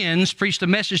my friends preached a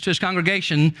message to his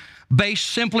congregation based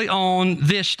simply on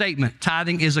this statement.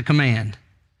 Tithing is a command.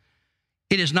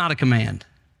 It is not a command.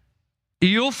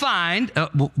 You'll find,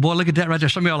 boy, look at that right there.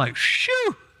 Some of y'all are like,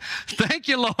 shoo, thank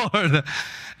you, Lord.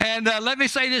 And let me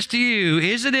say this to you.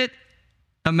 Isn't it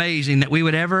amazing that we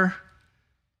would ever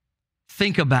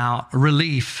think about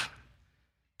relief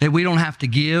that we don't have to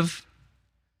give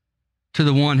to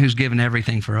the one who's given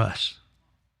everything for us?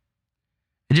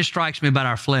 It just strikes me about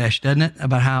our flesh, doesn't it?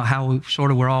 About how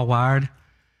we're all wired.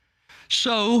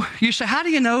 So you say, how do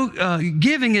you know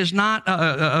tithing is not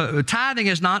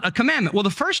a commandment? Well, the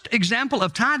first example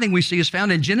of tithing we see is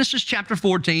found in Genesis chapter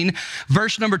 14,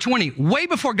 verse number 20, way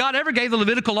before God ever gave the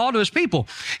Levitical law to his people.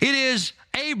 It is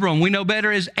Abram, we know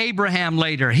better as Abraham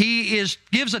later. He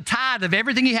gives a tithe of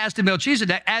everything he has to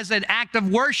Melchizedek as an act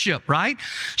of worship, right?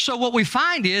 So what we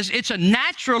find is it's a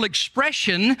natural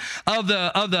expression of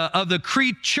the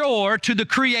creature to the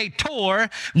creator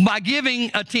by giving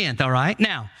a tenth, all right?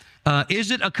 Now, is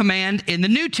it a command in the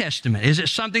New Testament? Is it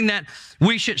something that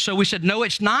we should? So we said, no,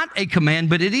 it's not a command,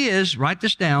 but it is, write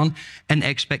this down, an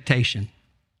expectation.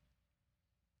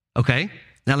 Okay?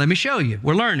 Now let me show you.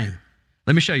 We're learning.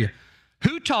 Let me show you.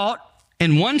 Who taught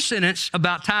in one sentence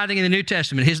about tithing in the New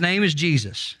Testament? His name is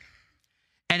Jesus.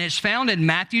 And it's found in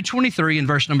Matthew 23 and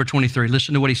verse number 23.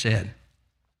 Listen to what he said.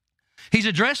 He's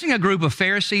addressing a group of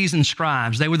Pharisees and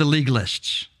scribes. They were the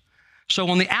legalists. So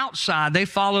on the outside, they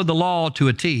followed the law to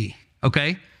a T,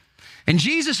 okay? And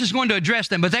Jesus is going to address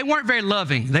them, but they weren't very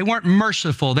loving. They weren't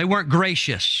merciful. They weren't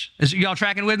gracious. Is y'all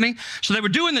tracking with me? So they were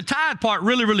doing the tithe part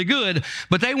really, really good,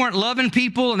 but they weren't loving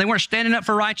people and they weren't standing up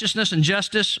for righteousness and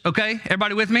justice, okay?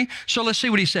 Everybody with me? So let's see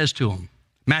what he says to them.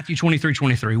 Matthew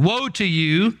 23:23. Woe to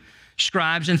you,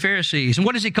 scribes and Pharisees. And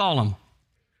what does he call them?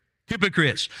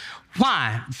 Hypocrites.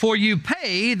 Why? For you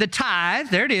pay the tithe,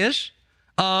 there it is,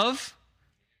 of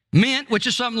mint, which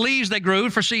is some leaves they grew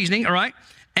for seasoning, all right?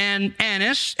 And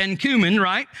anise and cumin,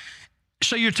 right?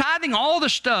 So you're tithing all the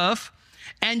stuff,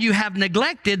 and you have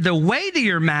neglected the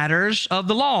weightier matters of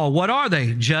the law. What are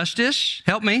they? Justice,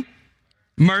 help me,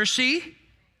 mercy,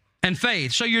 and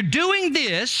faith. So you're doing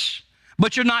this,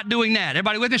 but you're not doing that.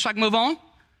 Everybody with me so I can move on?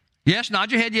 Yes,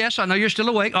 nod your head, yes, I know you're still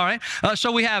awake, all right.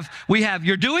 So we have,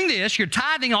 you're doing this, you're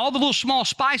tithing all the little small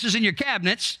spices in your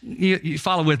cabinets, you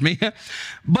follow with me,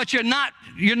 but you're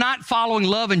not following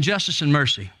love and justice and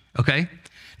mercy, okay?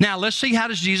 Now, let's see, how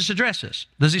does Jesus address this?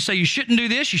 Does he say you shouldn't do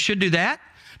this, you should do that?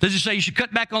 Does he say you should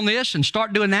cut back on this and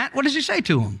start doing that? What does he say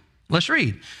to them? Let's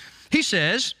read. He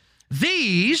says,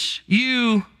 these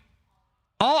you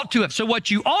ought to have. So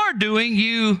what you are doing,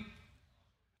 you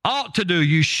ought to do,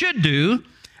 you should do,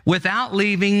 without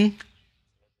leaving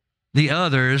the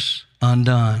others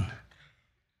undone.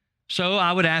 So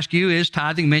I would ask you, is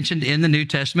tithing mentioned in the New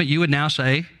Testament? You would now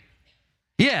say,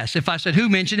 yes. If I said, who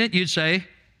mentioned it? You'd say,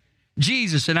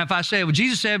 Jesus. And if I said, well,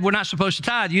 Jesus said we're not supposed to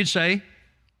tithe, you'd say,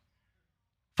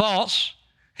 false.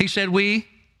 He said we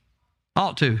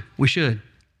ought to, we should.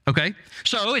 Okay?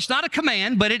 So it's not a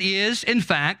command, but it is, in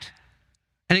fact,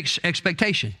 an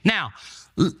expectation. Now,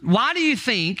 why do you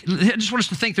think, I just want us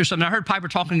to think through something. I heard Piper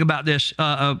talking about this,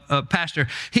 Pastor.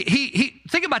 He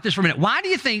think about this for a minute. Why do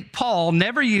you think Paul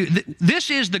never used, this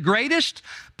is the greatest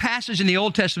passage in the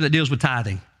Old Testament that deals with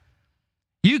tithing.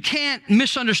 You can't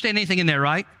misunderstand anything in there,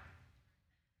 right?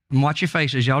 And watch your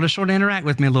faces. Y'all just sort of interact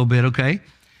with me a little bit, okay?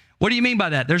 What do you mean by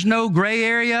that? There's no gray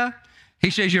area. He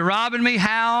says, you're robbing me.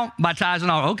 How? By tithes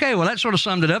and all. Okay, well, that sort of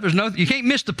summed it up. You can't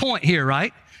miss the point here,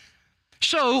 right?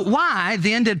 So why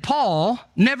then did Paul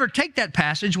never take that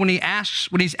passage when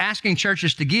he's asking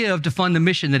churches to give to fund the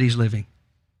mission that he's living?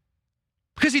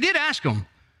 Because he did ask them.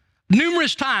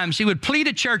 Numerous times he would plead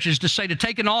to churches to say to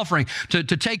take an offering, to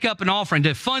take up an offering,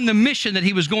 to fund the mission that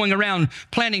he was going around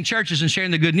planting churches and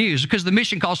sharing the good news, because the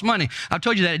mission costs money. I've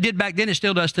told you that. It did back then, it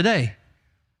still does today.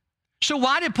 So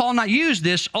why did Paul not use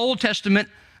this Old Testament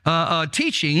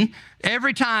teaching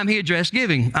every time he addressed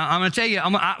giving? I'm going to tell you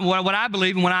what I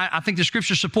believe and what I think the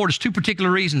scriptures support is two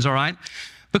particular reasons, all right?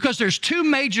 Because there's two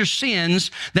major sins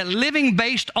that living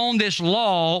based on this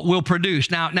law will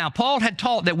produce. Now, Paul had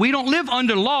taught that we don't live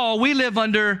under law, we live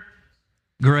under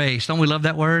grace. Don't we love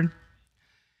that word?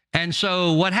 And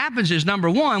so what happens is, number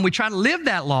one, we try to live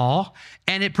that law,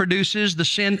 and it produces the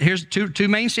sin. Here's two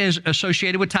main sins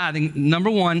associated with tithing. Number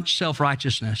one,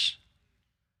 self-righteousness.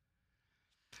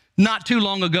 Not too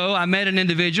long ago, I met an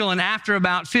individual, and after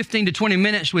about 15 to 20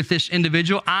 minutes with this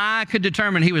individual, I could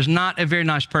determine he was not a very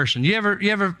nice person. You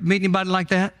ever meet anybody like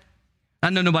that?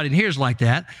 I know nobody in here is like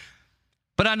that,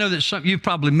 but I know that you've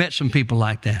probably met some people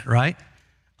like that, right?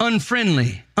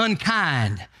 Unfriendly,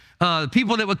 unkind.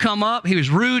 People that would come up, he was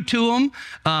rude to them,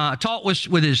 talked with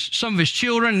some of his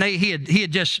children. He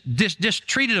had just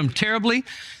treated them terribly.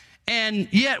 And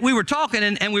yet we were talking,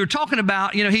 and we were talking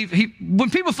about,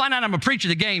 when people find out I'm a preacher,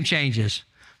 the game changes.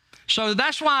 So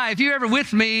that's why if you're ever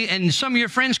with me and some of your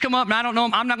friends come up and I don't know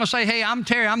them, I'm not going to say, hey, I'm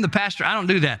Terry, I'm the pastor. I don't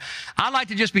do that. I like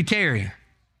to just be Terry,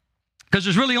 because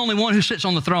there's really only one who sits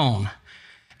on the throne.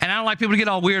 And I don't like people to get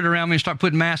all weird around me and start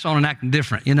putting masks on and acting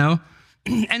different,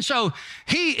 And so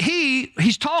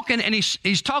he's talking, and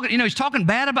he's talking, he's talking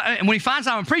bad about it. And when he finds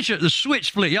out I'm a preacher, the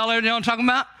switch flips. Y'all know what I'm talking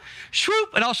about? Swoop!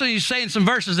 And all of a sudden he's saying some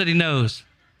verses that he knows.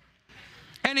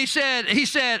 And he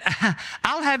said,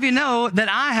 I'll have you know that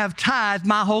I have tithed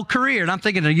my whole career. And I'm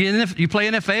thinking, you play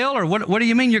NFL, or what do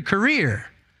you mean your career?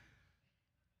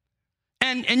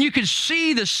 And you could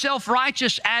see the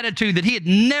self-righteous attitude that he had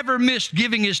never missed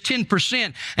giving his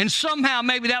 10%. And somehow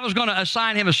maybe that was going to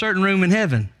assign him a certain room in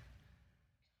heaven.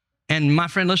 And my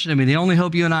friend, listen to me. The only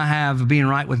hope you and I have of being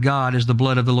right with God is the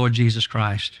blood of the Lord Jesus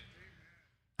Christ.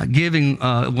 Giving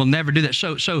will never do that.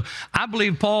 So I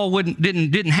believe Paul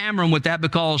didn't hammer him with that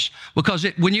because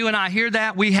when you and I hear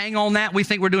that, we hang on that, we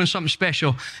think we're doing something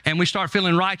special, and we start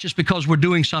feeling righteous because we're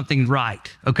doing something right,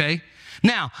 okay?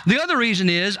 Now, the other reason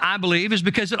is, I believe, is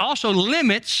because it also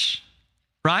limits,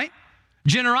 right,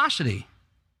 generosity.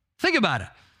 Think about it.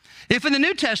 If in the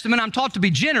New Testament I'm taught to be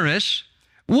generous,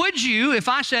 would you, if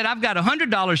I said I've got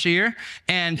 $100 here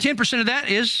and 10% of that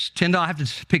is $10, I have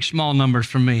to pick small numbers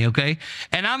from me, okay?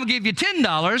 And I'm going to give you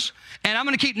 $10 and I'm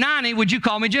going to keep 90, would you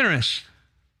call me generous?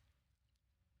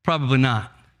 Probably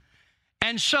not.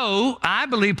 And so I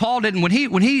believe Paul didn't, when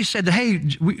he said that, hey,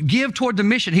 give toward the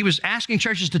mission, he was asking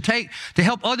churches to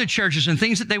help other churches and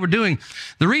things that they were doing.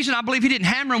 The reason I believe he didn't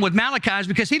hammer them with Malachi is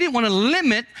because he didn't want to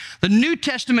limit the New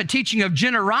Testament teaching of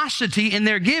generosity in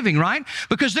their giving, right?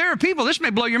 Because there are people, this may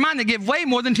blow your mind, that give way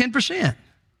more than 10%.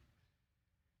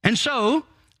 And so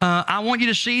I want you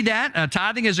to see that.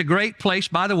 Tithing is a great place,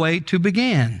 by the way, to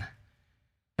begin.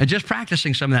 And just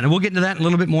practicing some of that. And we'll get into that a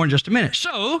little bit more in just a minute.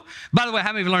 So, by the way, how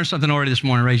many of you learned something already this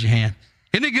morning? Raise your hand.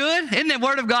 Isn't it good? Isn't the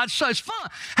Word of God so it's fun?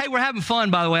 Hey, we're having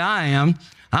fun, by the way. I am.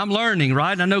 I'm learning,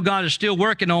 right? And I know God is still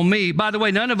working on me. By the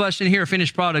way, none of us in here are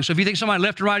finished products. So if you think somebody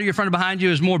left or right or your front or behind you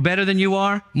is more better than you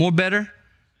are, more better,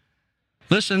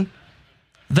 listen,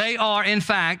 they are, in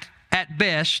fact, at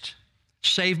best,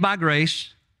 saved by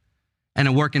grace and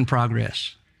a work in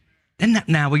progress. And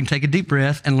now we can take a deep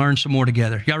breath and learn some more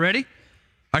together. Y'all ready?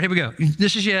 All right, here we go.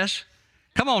 This is yes.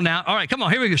 Come on now. All right, come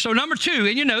on. Here we go. So number 2,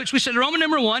 in your notes, we said Roman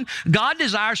number 1, God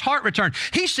desires heart return.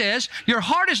 He says, your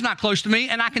heart is not close to me,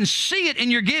 and I can see it in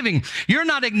your giving. You're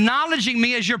not acknowledging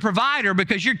me as your provider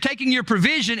because you're taking your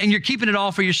provision and you're keeping it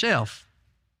all for yourself.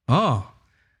 Oh,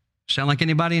 sound like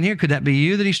anybody in here? Could that be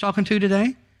you that he's talking to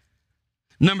today?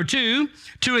 Number 2,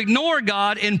 to ignore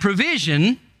God in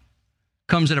provision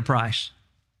comes at a price.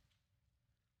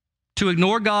 To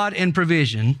ignore God in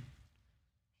provision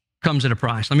comes at a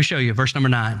price. Let me show you, verse number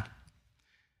 9.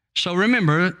 So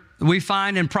remember, we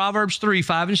find in Proverbs 3,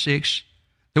 5, and 6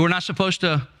 that we're not supposed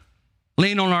to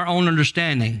lean on our own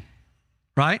understanding,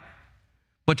 right?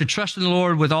 But to trust in the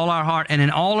Lord with all our heart and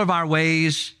in all of our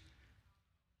ways,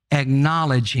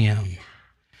 acknowledge Him.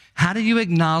 How do you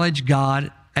acknowledge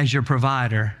God as your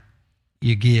provider?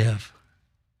 You give.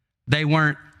 They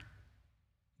weren't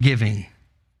giving.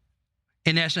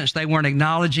 In essence, they weren't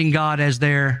acknowledging God as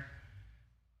their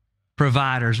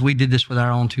providers. We did this with our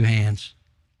own 2 hands.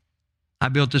 I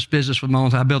built this business with my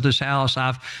own. I built this house.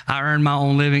 I earned my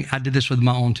own living. I did this with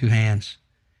my own 2 hands.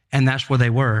 And that's where they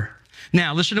were.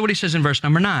 Now, listen to what he says in verse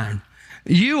number 9.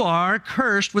 You are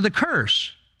cursed with a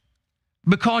curse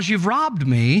because you've robbed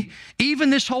me, even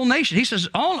this whole nation. He says,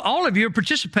 all of you are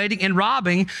participating in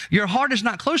robbing. Your heart is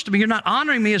not close to me. You're not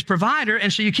honoring me as provider,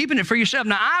 and so you're keeping it for yourself.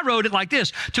 Now, I wrote it like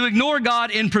this, to ignore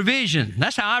God in provision.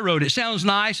 That's how I wrote it. Sounds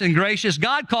nice and gracious.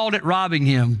 God called it robbing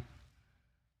Him.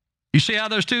 You see how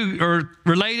those two are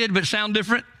related but sound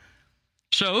different?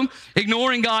 So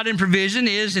ignoring God in provision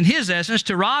is, in his essence,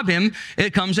 to rob him.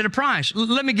 It comes at a price.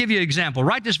 Let me give you an example.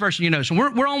 Write this verse in your notes. And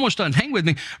we're almost done. Hang with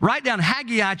me. Write down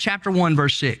Haggai chapter 1,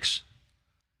 verse 6.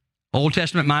 Old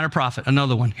Testament minor prophet,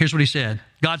 another one. Here's what he said.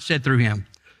 God said through him,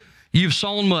 you've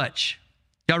sown much.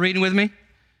 Y'all reading with me?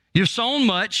 You've sown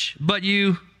much, but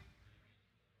you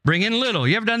bring in little.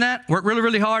 You ever done that? Work really,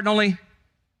 really hard and only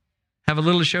have a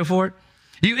little to show for it?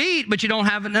 You eat, but you don't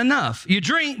have enough. You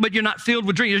drink, but you're not filled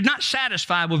with drink. You're not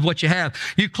satisfied with what you have.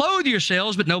 You clothe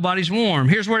yourselves, but nobody's warm.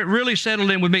 Here's where it really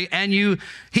settled in with me. And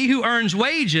he who earns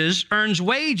wages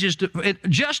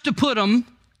just to put them.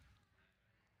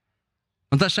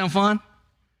 Doesn't that sound fun?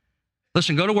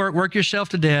 Listen, go to work yourself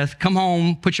to death, come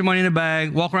home, put your money in a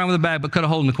bag, walk around with a bag, but cut a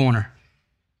hole in the corner.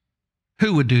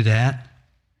 Who would do that?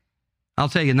 I'll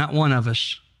tell you, not one of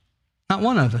us. Not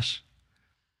one of us.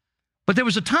 But there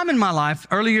was a time in my life,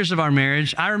 early years of our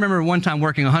marriage, I remember one time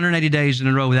working 180 days in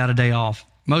a row without a day off,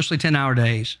 mostly 10-hour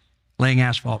days, laying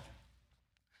asphalt.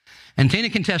 And Tina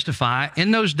can testify,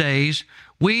 in those days,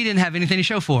 we didn't have anything to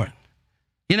show for it.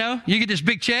 You know, you get this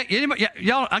big check.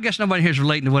 Y'all, I guess nobody here is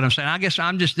relating to what I'm saying. I guess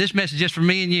this message is just for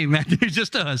me and you, man. It's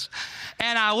just us.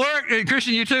 And I work,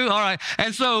 Christian, you too? All right.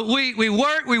 And so we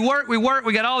work.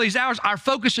 We got all these hours. Our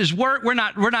focus is work. We're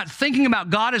not thinking about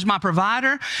God as my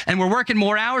provider, and we're working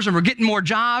more hours, and we're getting more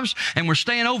jobs, and we're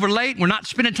staying over late, and we're not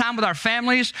spending time with our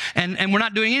families, and we're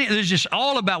not doing anything. It's just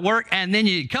all about work. And then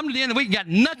you come to the end of the week, you got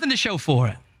nothing to show for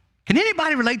it. Can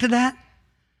anybody relate to that?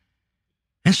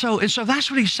 And so that's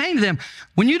what he's saying to them.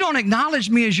 When you don't acknowledge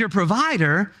me as your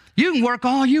provider, you can work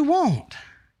all you want.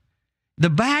 The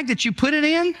bag that you put it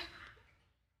in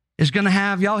is going to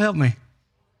have, y'all help me,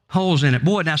 holes in it.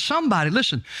 Boy, now somebody,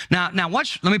 listen. Now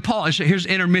watch, let me pause. Here's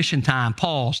intermission time.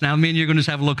 Pause. Now me and you are going to just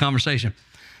have a little conversation.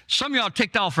 Some of y'all are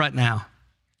ticked off right now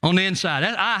on the inside.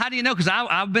 How do you know? Because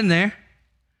I've been there.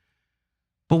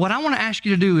 But what I want to ask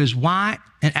you to do is why,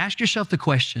 and ask yourself the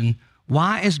question,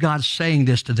 why is God saying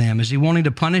this to them? Is he wanting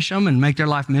to punish them and make their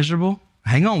life miserable?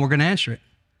 Hang on, we're going to answer it.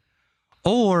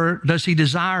 Or does he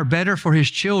desire better for his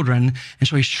children, and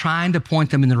so he's trying to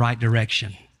point them in the right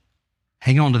direction?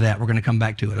 Hang on to that. We're going to come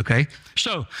back to it, okay?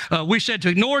 So we said to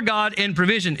ignore God in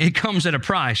provision, it comes at a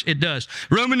price. It does.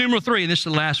 Roman numeral 3, and this is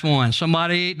the last one.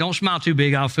 Somebody, don't smile too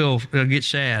big. I'll get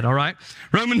sad, all right?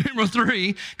 Roman numeral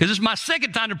 3, because this is my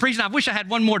second time to preach, and I wish I had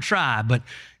one more try, but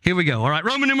here we go, all right?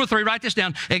 Roman numeral 3, write this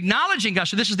down. Acknowledging God,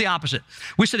 so this is the opposite.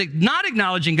 We said not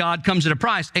acknowledging God comes at a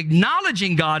price.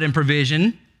 Acknowledging God in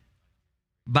provision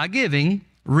by giving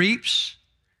reaps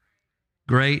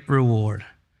great reward.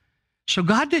 So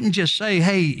God didn't just say,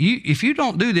 hey, if you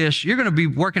don't do this, you're going to be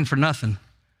working for nothing.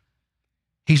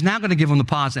 He's now going to give them the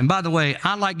positive. And by the way,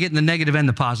 I like getting the negative and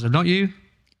the positive, don't you?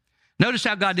 Notice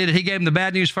how God did it. He gave them the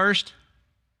bad news first.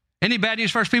 Any bad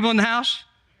news first, people in the house?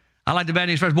 I like the bad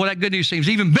news first. Boy, that good news seems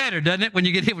even better, doesn't it, when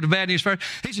you get hit with the bad news first?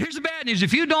 Here's the bad news.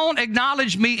 If you don't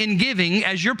acknowledge me in giving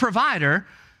as your provider,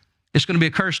 it's going to be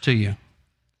a curse to you.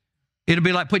 It'll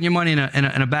be like putting your money in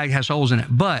a bag that has holes in it.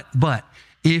 But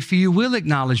if you will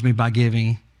acknowledge me by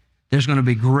giving, there's going to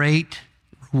be great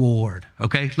reward.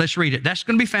 Okay, let's read it. That's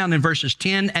going to be found in verses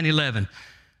 10 and 11.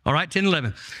 All right, 10 and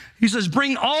 11. He says,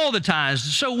 bring all the tithes.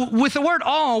 So with the word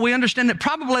all, we understand that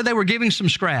probably they were giving some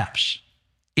scraps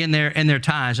in their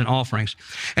tithes and offerings.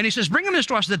 And he says, bring them in the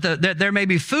store so that there may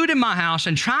be food in my house,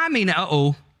 and try me now.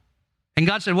 Uh-oh. And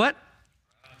God said, what?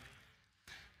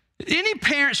 Any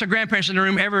parents or grandparents in the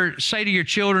room ever say to your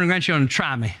children and grandchildren,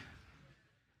 try me?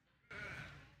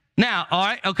 Now, all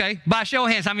right, okay, by show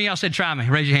of hands, how many of y'all said try me?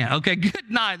 Raise your hand. Okay,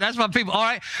 good night. That's what people, all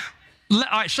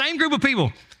right, same group of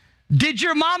people. Did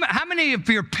your mom, how many of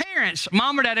your parents,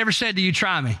 mom or dad, ever said to you,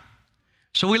 try me?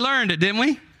 So we learned it, didn't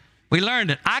we? We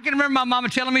learned it. I can remember my mama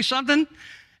telling me something,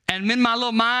 and in my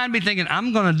little mind be thinking,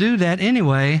 I'm going to do that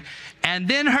anyway. And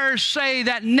then her say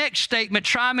that next statement,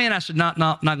 try me, and I said, no,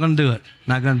 not going to do it.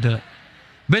 Not going to do it.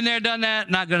 Been there, done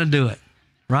that, not going to do it,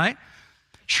 right?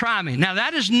 Try me. Now,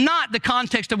 that is not the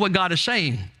context of what God is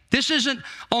saying. This isn't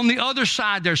on the other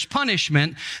side, there's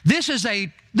punishment. This is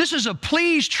a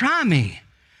please try me.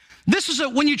 This is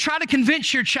when you try to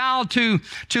convince your child to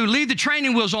leave the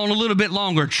training wheels on a little bit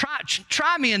longer.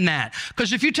 Try me in that.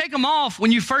 Because if you take them off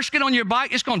when you first get on your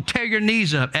bike, it's going to tear your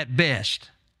knees up at best.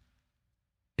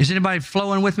 Is anybody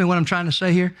flowing with me what I'm trying to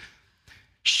say here?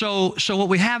 So what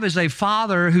we have is a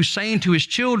father who's saying to his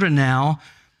children now,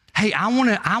 hey, I want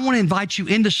to invite you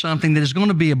into something that is going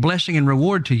to be a blessing and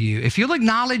reward to you. If you'll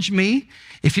acknowledge me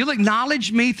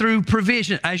through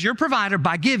provision as your provider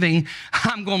by giving,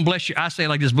 I'm going to bless you. I say it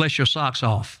like this, bless your socks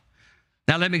off.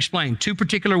 Now let me explain 2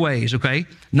 particular ways, okay?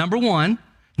 Number one,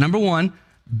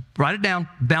 Write it down,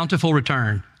 bountiful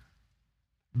return.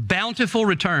 Bountiful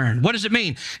return. What does it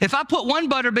mean? If I put one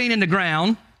butter bean in the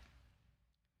ground,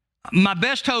 my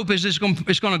best hope is it's going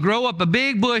to grow up a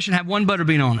big bush and have one butter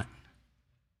bean on it.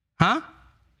 Huh?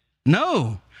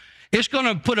 No. It's going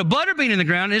to put a butter bean in the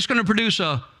ground and it's going to produce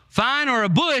a vine or a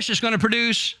bush. It's going to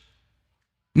produce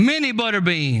many butter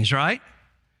beans, right?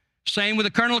 Same with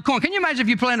a kernel of corn. Can you imagine if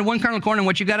you planted one kernel of corn and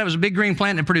what you got was a big green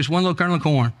plant and produced one little kernel of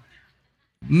corn?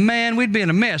 Man, we'd be in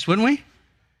a mess, wouldn't we?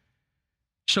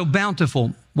 So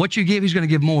bountiful. What you give, he's going to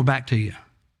give more back to you.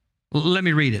 Let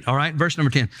me read it, all right? Verse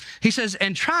number 10. He says,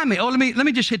 and try me. Oh, let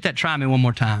me just hit that try me one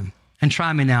more time. And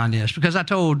try me now in this, because I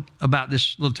told about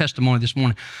this little testimony this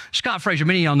morning. Scott Frazier,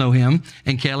 many of y'all know him,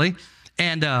 and Kelly.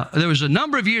 And there was a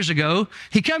number of years ago,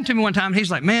 he came to me one time, and he's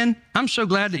like, man, I'm so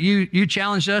glad that you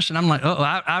challenged us. And I'm like,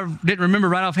 I didn't remember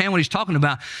right offhand what he's talking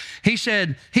about. He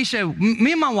said,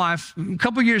 me and my wife, a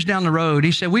couple years down the road,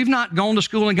 he said, we've not gone to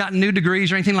school and gotten new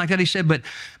degrees or anything like that. He said, but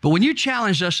when you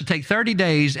challenged us to take 30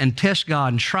 days and test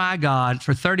God and try God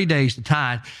for 30 days to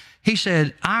tithe, he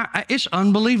said, it's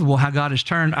unbelievable how God has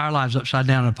turned our lives upside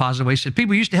down in a positive way. He said,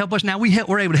 people used to help us. Now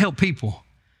we're able to help people.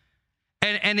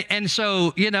 And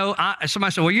so, you know,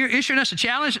 somebody said, well, you're issuing us a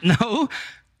challenge? No,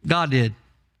 God did.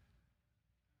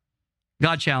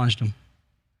 God challenged him.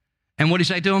 And what did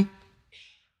he say to him?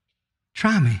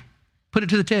 Try me. Put it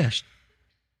to the test.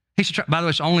 He said, by the way,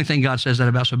 it's the only thing God says that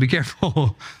about, so be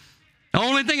careful. The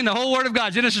only thing in the whole Word of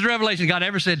God, Genesis, Revelation, God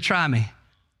ever said, try me.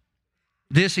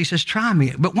 This, he says, try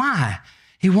me. But why?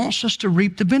 He wants us to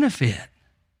reap the benefit.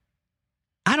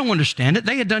 I don't understand it.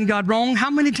 They had done God wrong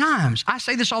how many times? I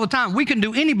say this all the time. We can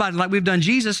do anybody like we've done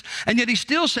Jesus, and yet he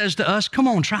still says to us, come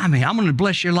on, try me. I'm going to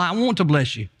bless your life. I want to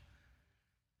bless you.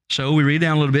 So we read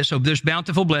down a little bit. So there's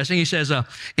bountiful blessing. He says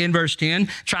in verse 10,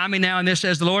 try me now, and this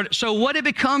says the Lord. So what it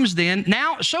becomes then,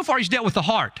 now, so far he's dealt with the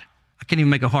heart. I can't even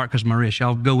make a heart because of my wrist.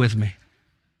 Y'all go with me.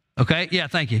 Okay? Yeah,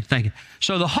 thank you.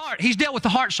 So the heart, he's dealt with the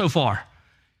heart so far.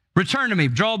 Return to me,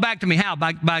 draw back to me. How?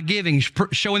 By giving,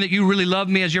 showing that you really love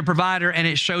me as your provider, and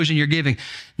it shows in your giving.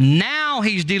 Now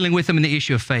he's dealing with them in the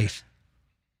issue of faith.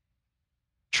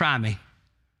 Try me.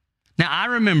 Now, I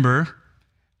remember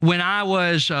when I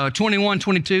was 21,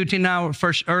 22, Tina and I were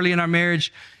first early in our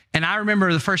marriage, and I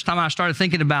remember the first time I started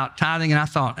thinking about tithing, and I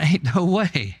thought, ain't no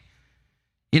way.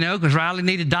 You know, because Riley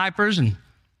needed diapers, and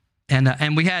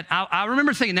we had, I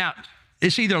remember thinking, now,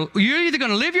 you're either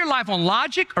going to live your life on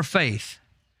logic or faith.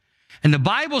 And the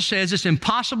Bible says it's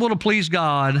impossible to please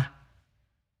God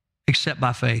except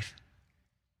by faith.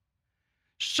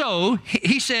 So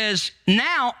he says,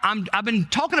 now I've been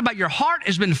talking about your heart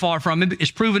has been far from it. It's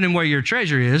proven in where your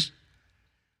treasure is.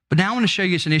 But now I want to show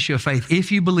you it's an issue of faith.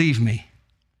 If you believe me,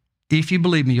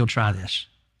 you'll try this.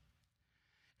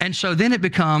 And so then it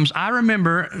becomes, I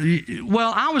remember,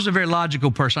 well, I was a very logical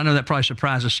person. I know that probably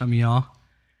surprises some of y'all.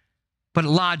 But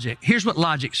logic, here's what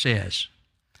logic says.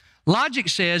 Logic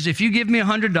says if you give me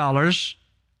 $100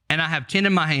 and I have 10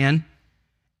 in my hand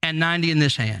and 90 in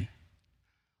this hand,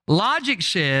 logic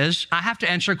says I have to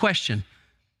answer a question.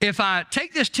 If I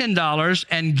take this $10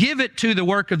 and give it to the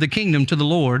work of the kingdom, to the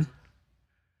Lord,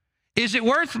 is it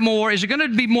worth more? Is it going to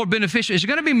be more beneficial? Is it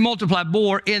going to be multiplied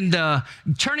more in the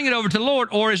turning it over to the Lord,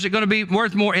 or is it going to be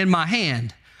worth more in my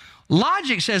hand?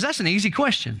 Logic says that's an easy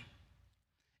question.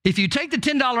 If you take the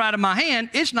 $10 out of my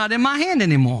hand, it's not in my hand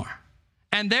anymore.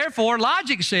 And therefore,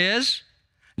 logic says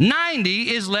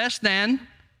 90 is less than,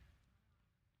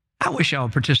 I wish y'all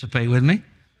would participate with me.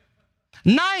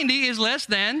 90 is less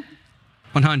than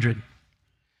 100.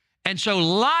 And so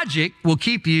logic will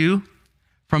keep you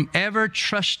from ever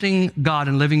trusting God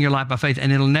and living your life by faith.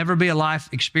 And it'll never be a life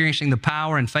experiencing the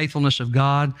power and faithfulness of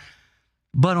God.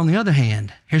 But on the other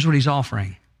hand, here's what he's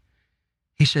offering.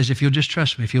 He says, if you'll just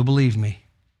trust me, if you'll believe me,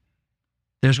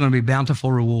 there's going to be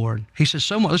bountiful reward. He says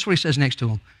so much. That's what he says next to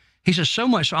him. He says so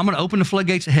much, so I'm going to open the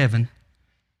floodgates of heaven,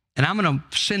 and I'm going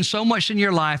to send so much in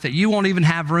your life that you won't even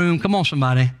have room, come on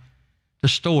somebody, to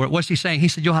store it. What's he saying? He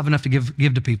said you'll have enough to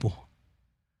give to people.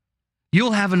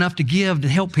 You'll have enough to give to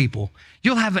help people.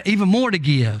 You'll have even more to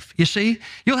give, you see?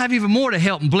 You'll have even more to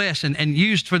help and bless and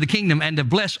use for the kingdom and to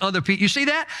bless other people. You see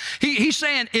that? He's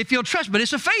saying if you'll trust, but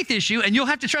it's a faith issue, and you'll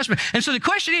have to trust me. And so the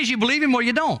question is, you believe him or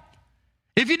you don't.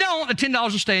 If you don't, the $10 will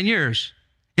stay in yours.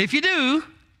 If you do,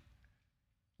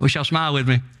 wish y'all smile with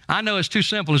me. I know it's too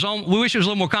simple. We wish it was a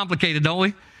little more complicated, don't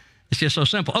we? It's just so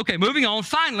simple. Okay, moving on.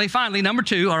 Finally, number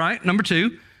two, all right, number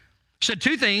two. Said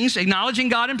two things, acknowledging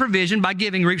God and provision by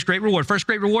giving reaps great reward. First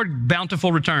great reward,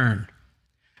 bountiful return.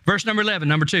 Verse number 11,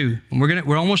 number 2. And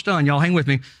we're almost done. Y'all hang with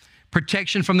me.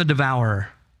 Protection from the devourer.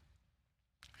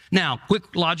 Now,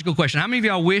 quick logical question. How many of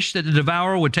y'all wish that the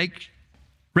devourer would take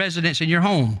residence in your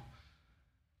home.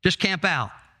 Just camp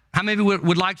out. How many of you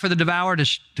would like for the devourer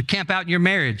to camp out in your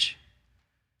marriage?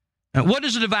 What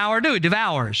does a devourer do? It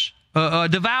devours. A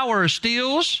devourer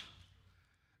steals,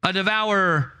 a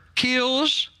devourer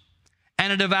kills,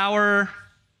 and a devourer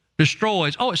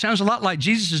destroys. Oh, it sounds a lot like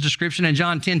Jesus' description in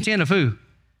John 10:10 of who?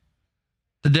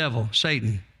 The devil,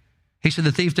 Satan. He said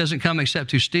the thief doesn't come except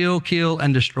to steal, kill,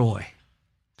 and destroy.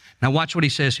 Now watch what he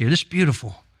says here. This is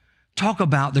beautiful. Talk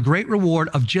about the great reward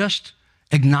of just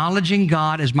acknowledging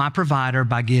God as my provider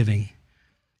by giving.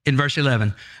 In verse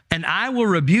 11, and I will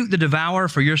rebuke the devourer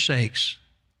for your sakes.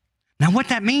 Now what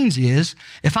that means is,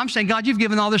 if I'm saying, God, you've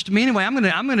given all this to me anyway, I'm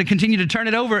going to continue to turn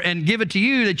it over and give it to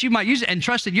you that you might use it and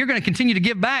trust that you're going to continue to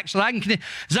give back so that I can continue.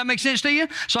 Does that make sense to you?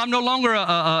 So I'm no longer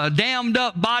a dammed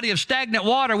up body of stagnant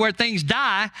water where things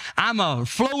die. I'm a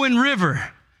flowing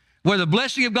river where the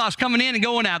blessing of God's coming in and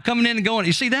going out, coming in and going.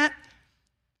 You see that?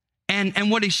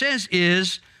 And what he says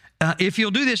is, if you'll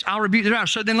do this, I'll rebuke the devourer.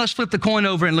 So then let's flip the coin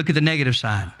over and look at the negative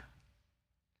side.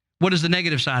 What is the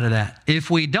negative side of that? If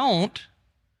we don't,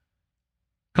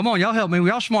 come on, y'all help me.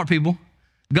 We all smart people.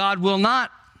 God will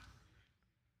not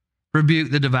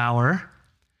rebuke the devourer,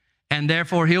 and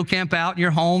therefore he'll camp out in your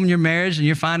home, your marriage, and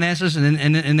your finances,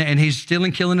 and he's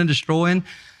stealing, killing, and destroying.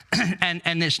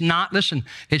 And it's not, listen,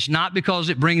 it's not because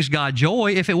it brings God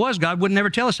joy. If it was, God would never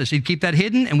tell us this. He'd keep that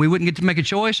hidden, and we wouldn't get to make a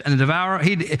choice. And the devourer,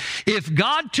 if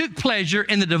God took pleasure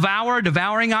in the devourer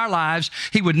devouring our lives,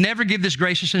 he would never give this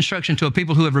gracious instruction to a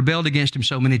people who have rebelled against him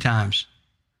so many times.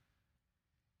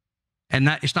 And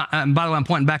that, it's not, and by the way, I'm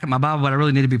pointing back at my Bible, but I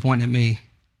really need to be pointing at me.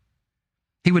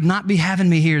 He would not be having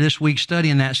me here this week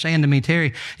studying that, saying to me,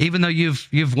 Terry, even though you've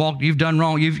walked, you've done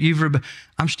wrong,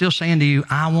 I'm still saying to you,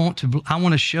 I want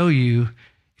to show you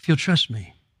if you'll trust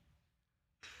me.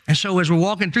 And so as we're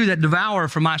walking through that devourer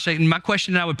for my sake, and my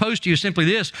question that I would pose to you is simply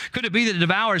this: could it be that the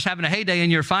devourer is having a heyday in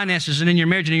your finances and in your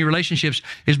marriage and in your relationships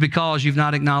is because you've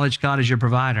not acknowledged God as your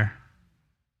provider?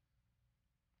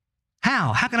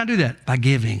 How? How can I do that? By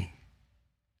giving.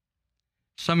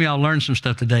 Some of y'all learned some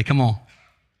stuff today. Come on.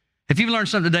 If you've learned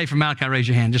something today from Malachi, raise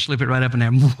your hand. Just slip it right up in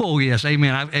there. Oh, yes.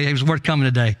 Amen. It was worth coming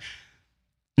today.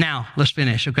 Now, let's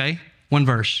finish, okay? One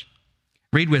verse.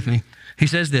 Read with me. He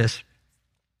says this: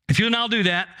 if you'll now do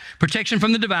that, protection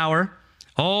from the devourer,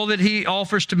 all that he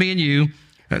offers to me and you.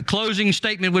 Closing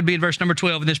statement would be in verse number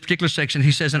 12 in this particular section.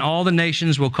 He says, and all the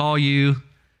nations will call you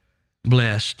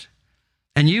blessed,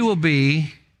 and you will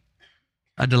be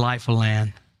a delightful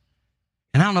land.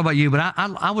 And I don't know about you, but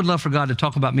I would love for God to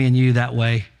talk about me and you that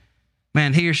way.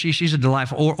 Man, he or she's a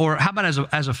delightful, or how about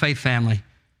as a faith family?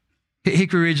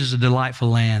 Hickory Ridge is a delightful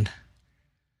land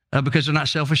because they're not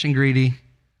selfish and greedy,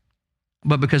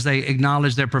 but because they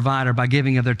acknowledge their provider by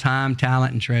giving of their time,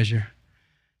 talent, and treasure.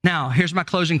 Now, here's my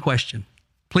closing question.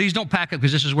 Please don't pack up,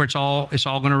 because this is where it's all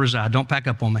going to reside. Don't pack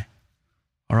up on me.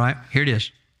 All right, here it is.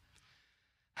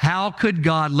 How could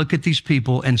God look at these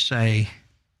people and say,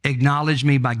 acknowledge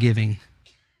me by giving?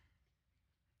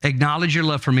 Acknowledge your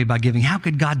love for me by giving. How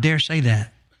could God dare say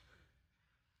that?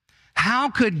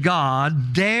 How could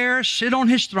God dare sit on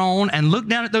his throne and look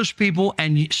down at those people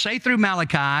and say through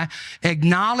Malachi,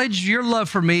 acknowledge your love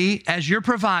for me as your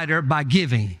provider by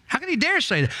giving? How could he dare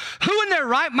say that? Who in their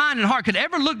right mind and heart could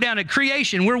ever look down at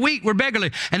creation, we're weak, we're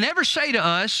beggarly, and ever say to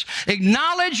us,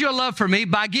 acknowledge your love for me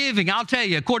by giving? I'll tell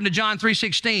you, according to John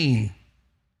 3:16,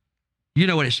 you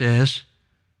know what it says.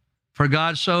 For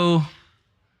God so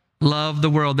loved the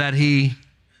world that he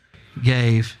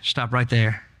gave. Stop right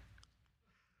there.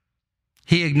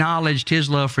 He acknowledged his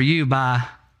love for you by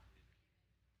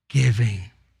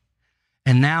giving.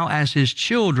 And now as his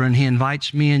children, he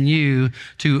invites me and you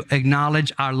to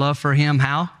acknowledge our love for him.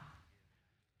 How?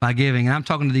 By giving. And I'm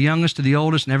talking to the youngest, to the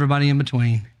oldest, and everybody in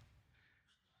between.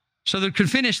 So to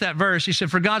finish that verse, he said,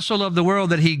 for God so loved the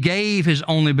world that he gave his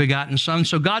only begotten son.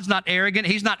 So God's not arrogant.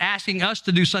 He's not asking us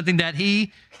to do something that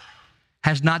he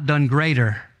has not done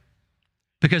greater.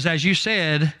 Because as you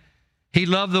said, he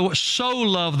so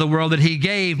loved the world that he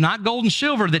gave, not gold and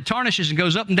silver that tarnishes and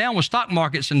goes up and down with stock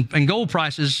markets and gold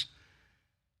prices,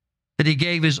 that he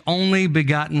gave his only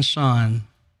begotten son,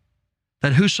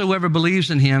 that whosoever believes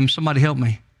in him, somebody help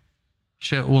me,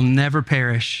 will never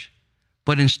perish,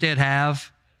 but instead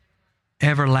have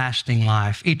everlasting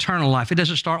life, eternal life. It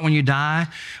doesn't start when you die.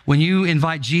 When you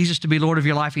invite Jesus to be Lord of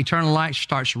your life, eternal life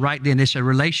starts right then. It's a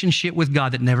relationship with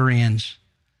God that never ends.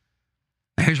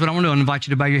 Here's what I want to do. I invite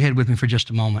you to bow your head with me for just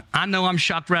a moment. I know I'm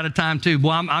shocked we're out of time too. Boy,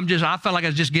 I felt like I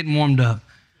was just getting warmed up.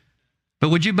 But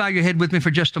would you bow your head with me for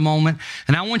just a moment?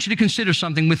 And I want you to consider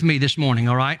something with me this morning,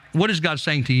 all right? What is God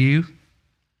saying to you?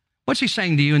 What's he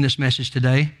saying to you in this message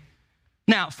today?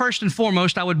 Now, first and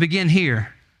foremost, I would begin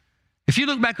here. If you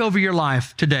look back over your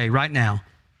life today, right now,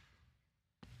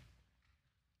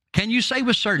 can you say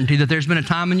with certainty that there's been a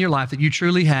time in your life that you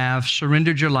truly have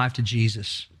surrendered your life to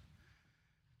Jesus?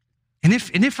 And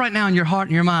if right now in your heart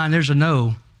and your mind there's a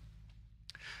no,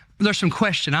 there's some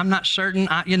question. I'm not certain.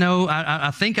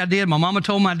 I think I did. My mama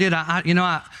told me I did. I want you to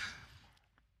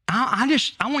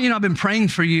know I've been praying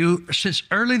for you since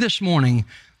early this morning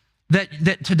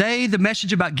that today the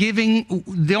message about giving,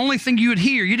 the only thing you would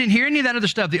hear, you didn't hear any of that other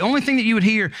stuff. The only thing that you would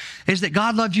hear is that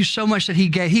God loved you so much that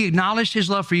he acknowledged his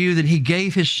love for you, that he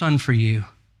gave his son for you.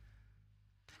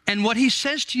 And what he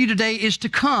says to you today is to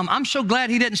come. I'm so glad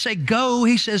he didn't say go.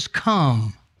 He says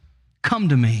come. Come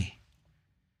to me.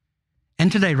 And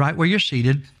today, right where you're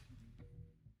seated,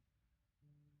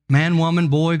 man, woman,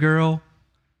 boy, girl,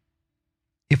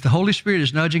 if the Holy Spirit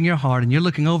is nudging your heart and you're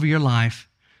looking over your life,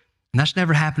 and that's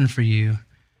never happened for you,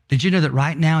 did you know that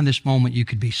right now in this moment you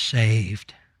could be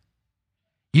saved?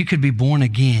 You could be born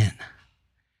again.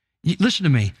 Listen to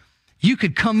me. You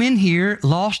could come in here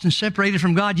lost and separated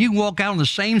from God. You can walk out on the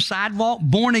same sidewalk,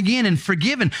 born again and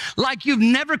forgiven, like you've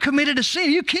never committed a sin.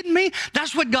 Are you kidding me?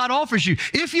 That's what God offers you.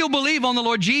 If you'll believe on the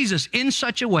Lord Jesus in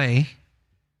such a way,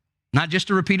 not just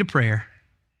to repeat a prayer,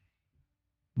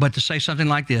 but to say something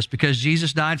like this: because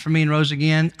Jesus died for me and rose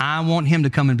again, I want him to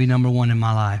come and be number one in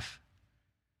my life.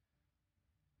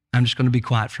 I'm just going to be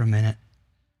quiet for a minute.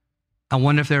 I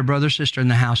wonder if there are a brother or sister in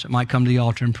the house that might come to the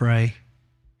altar and pray.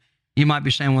 You might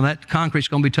be saying, well, that concrete's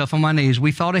going to be tough on my knees.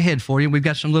 We thought ahead for you. We've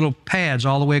got some little pads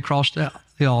all the way across the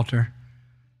altar.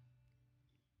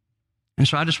 And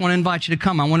so I just want to invite you to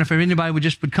come. I wonder if anybody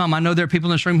would come. I know there are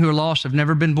people in this room who are lost, have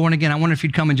never been born again. I wonder if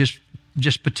you'd come and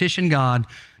just petition God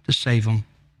to save them.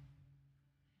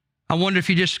 I wonder if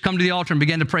you just come to the altar and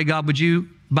begin to pray, God, would you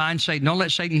bind Satan? Don't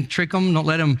let Satan trick them. Don't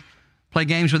let him play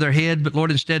games with their head, but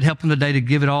Lord, instead help them today to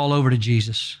give it all over to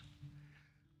Jesus.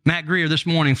 Matt Greer this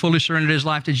morning fully surrendered his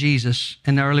life to Jesus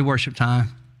in the early worship time.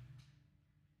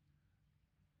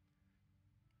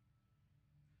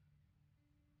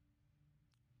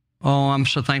 Oh, I'm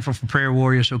so thankful for prayer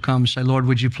warriors who come and say, Lord,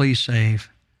 would you please save?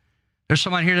 There's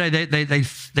somebody here today, they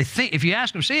think, if you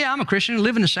ask them, say, yeah, I'm a Christian, I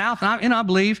live in the South, and I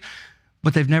believe,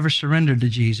 but they've never surrendered to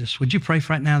Jesus. Would you pray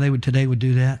for right now today would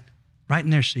do that? Right in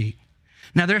their seat.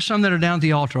 Now, there's some that are down at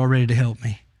the altar all ready to help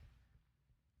me.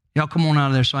 Y'all come on out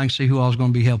of there so I can see who all is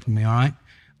going to be helping me, all right?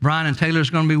 Brian and Taylor's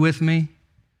going to be with me.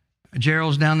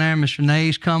 Gerald's down there. Mr.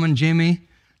 Renee's coming. Jimmy.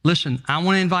 Listen, I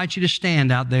want to invite you to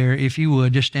stand out there, if you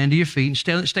would. Just stand to your feet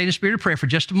and stay in the spirit of prayer for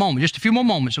just a moment, just a few more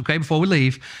moments, okay, before we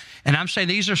leave. And I'm saying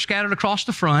these are scattered across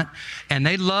the front, and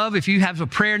they'd love if you have a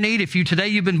prayer need, if today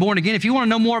you've been born again, if you want to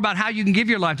know more about how you can give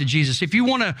your life to Jesus, if you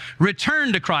want to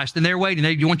return to Christ, and they're waiting,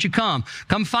 they want you to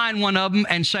come find one of them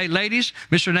and say, ladies,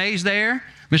 Miss Renee's there,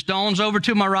 Miss Dawn's over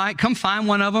to my right, come find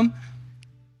one of them.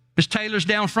 Miss Taylor's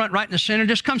down front, right in the center.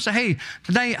 Just come say, hey,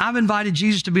 today I've invited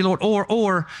Jesus to be Lord,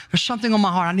 or there's something on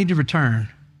my heart I need to return.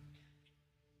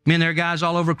 Me and there are guys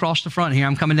all over across the front here.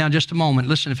 I'm coming down just a moment.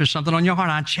 Listen, if there's something on your heart,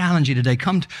 I challenge you today.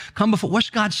 Come before. What's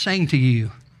God saying to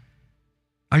you?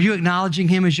 Are you acknowledging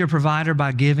him as your provider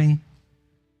by giving?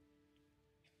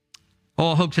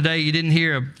 Oh, I hope today you didn't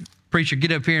hear a preacher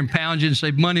get up here and pound you and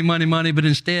say money, money, money, but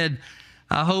instead,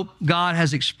 I hope God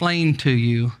has explained to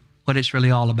you what it's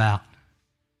really all about.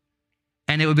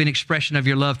 And it would be an expression of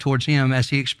your love towards him as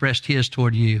he expressed his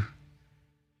toward you.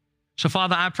 So,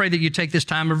 Father, I pray that you take this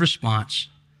time of response.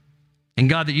 And,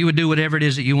 God, that you would do whatever it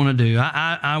is that you want to do.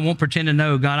 I won't pretend to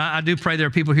know, God. I do pray there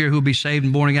are people here who will be saved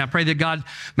and born again. I pray that, God,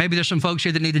 maybe there's some folks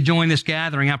here that need to join this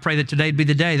gathering. I pray that today'd be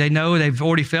the day. They know, they've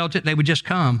already felt it, they would just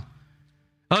come.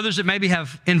 Others that maybe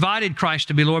have invited Christ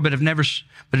to be Lord but have never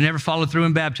followed through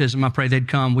in baptism, I pray they'd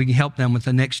come. We can help them with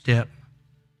the next step.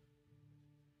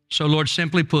 So, Lord,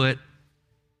 simply put,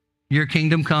 your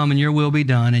kingdom come and your will be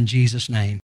done in Jesus' name.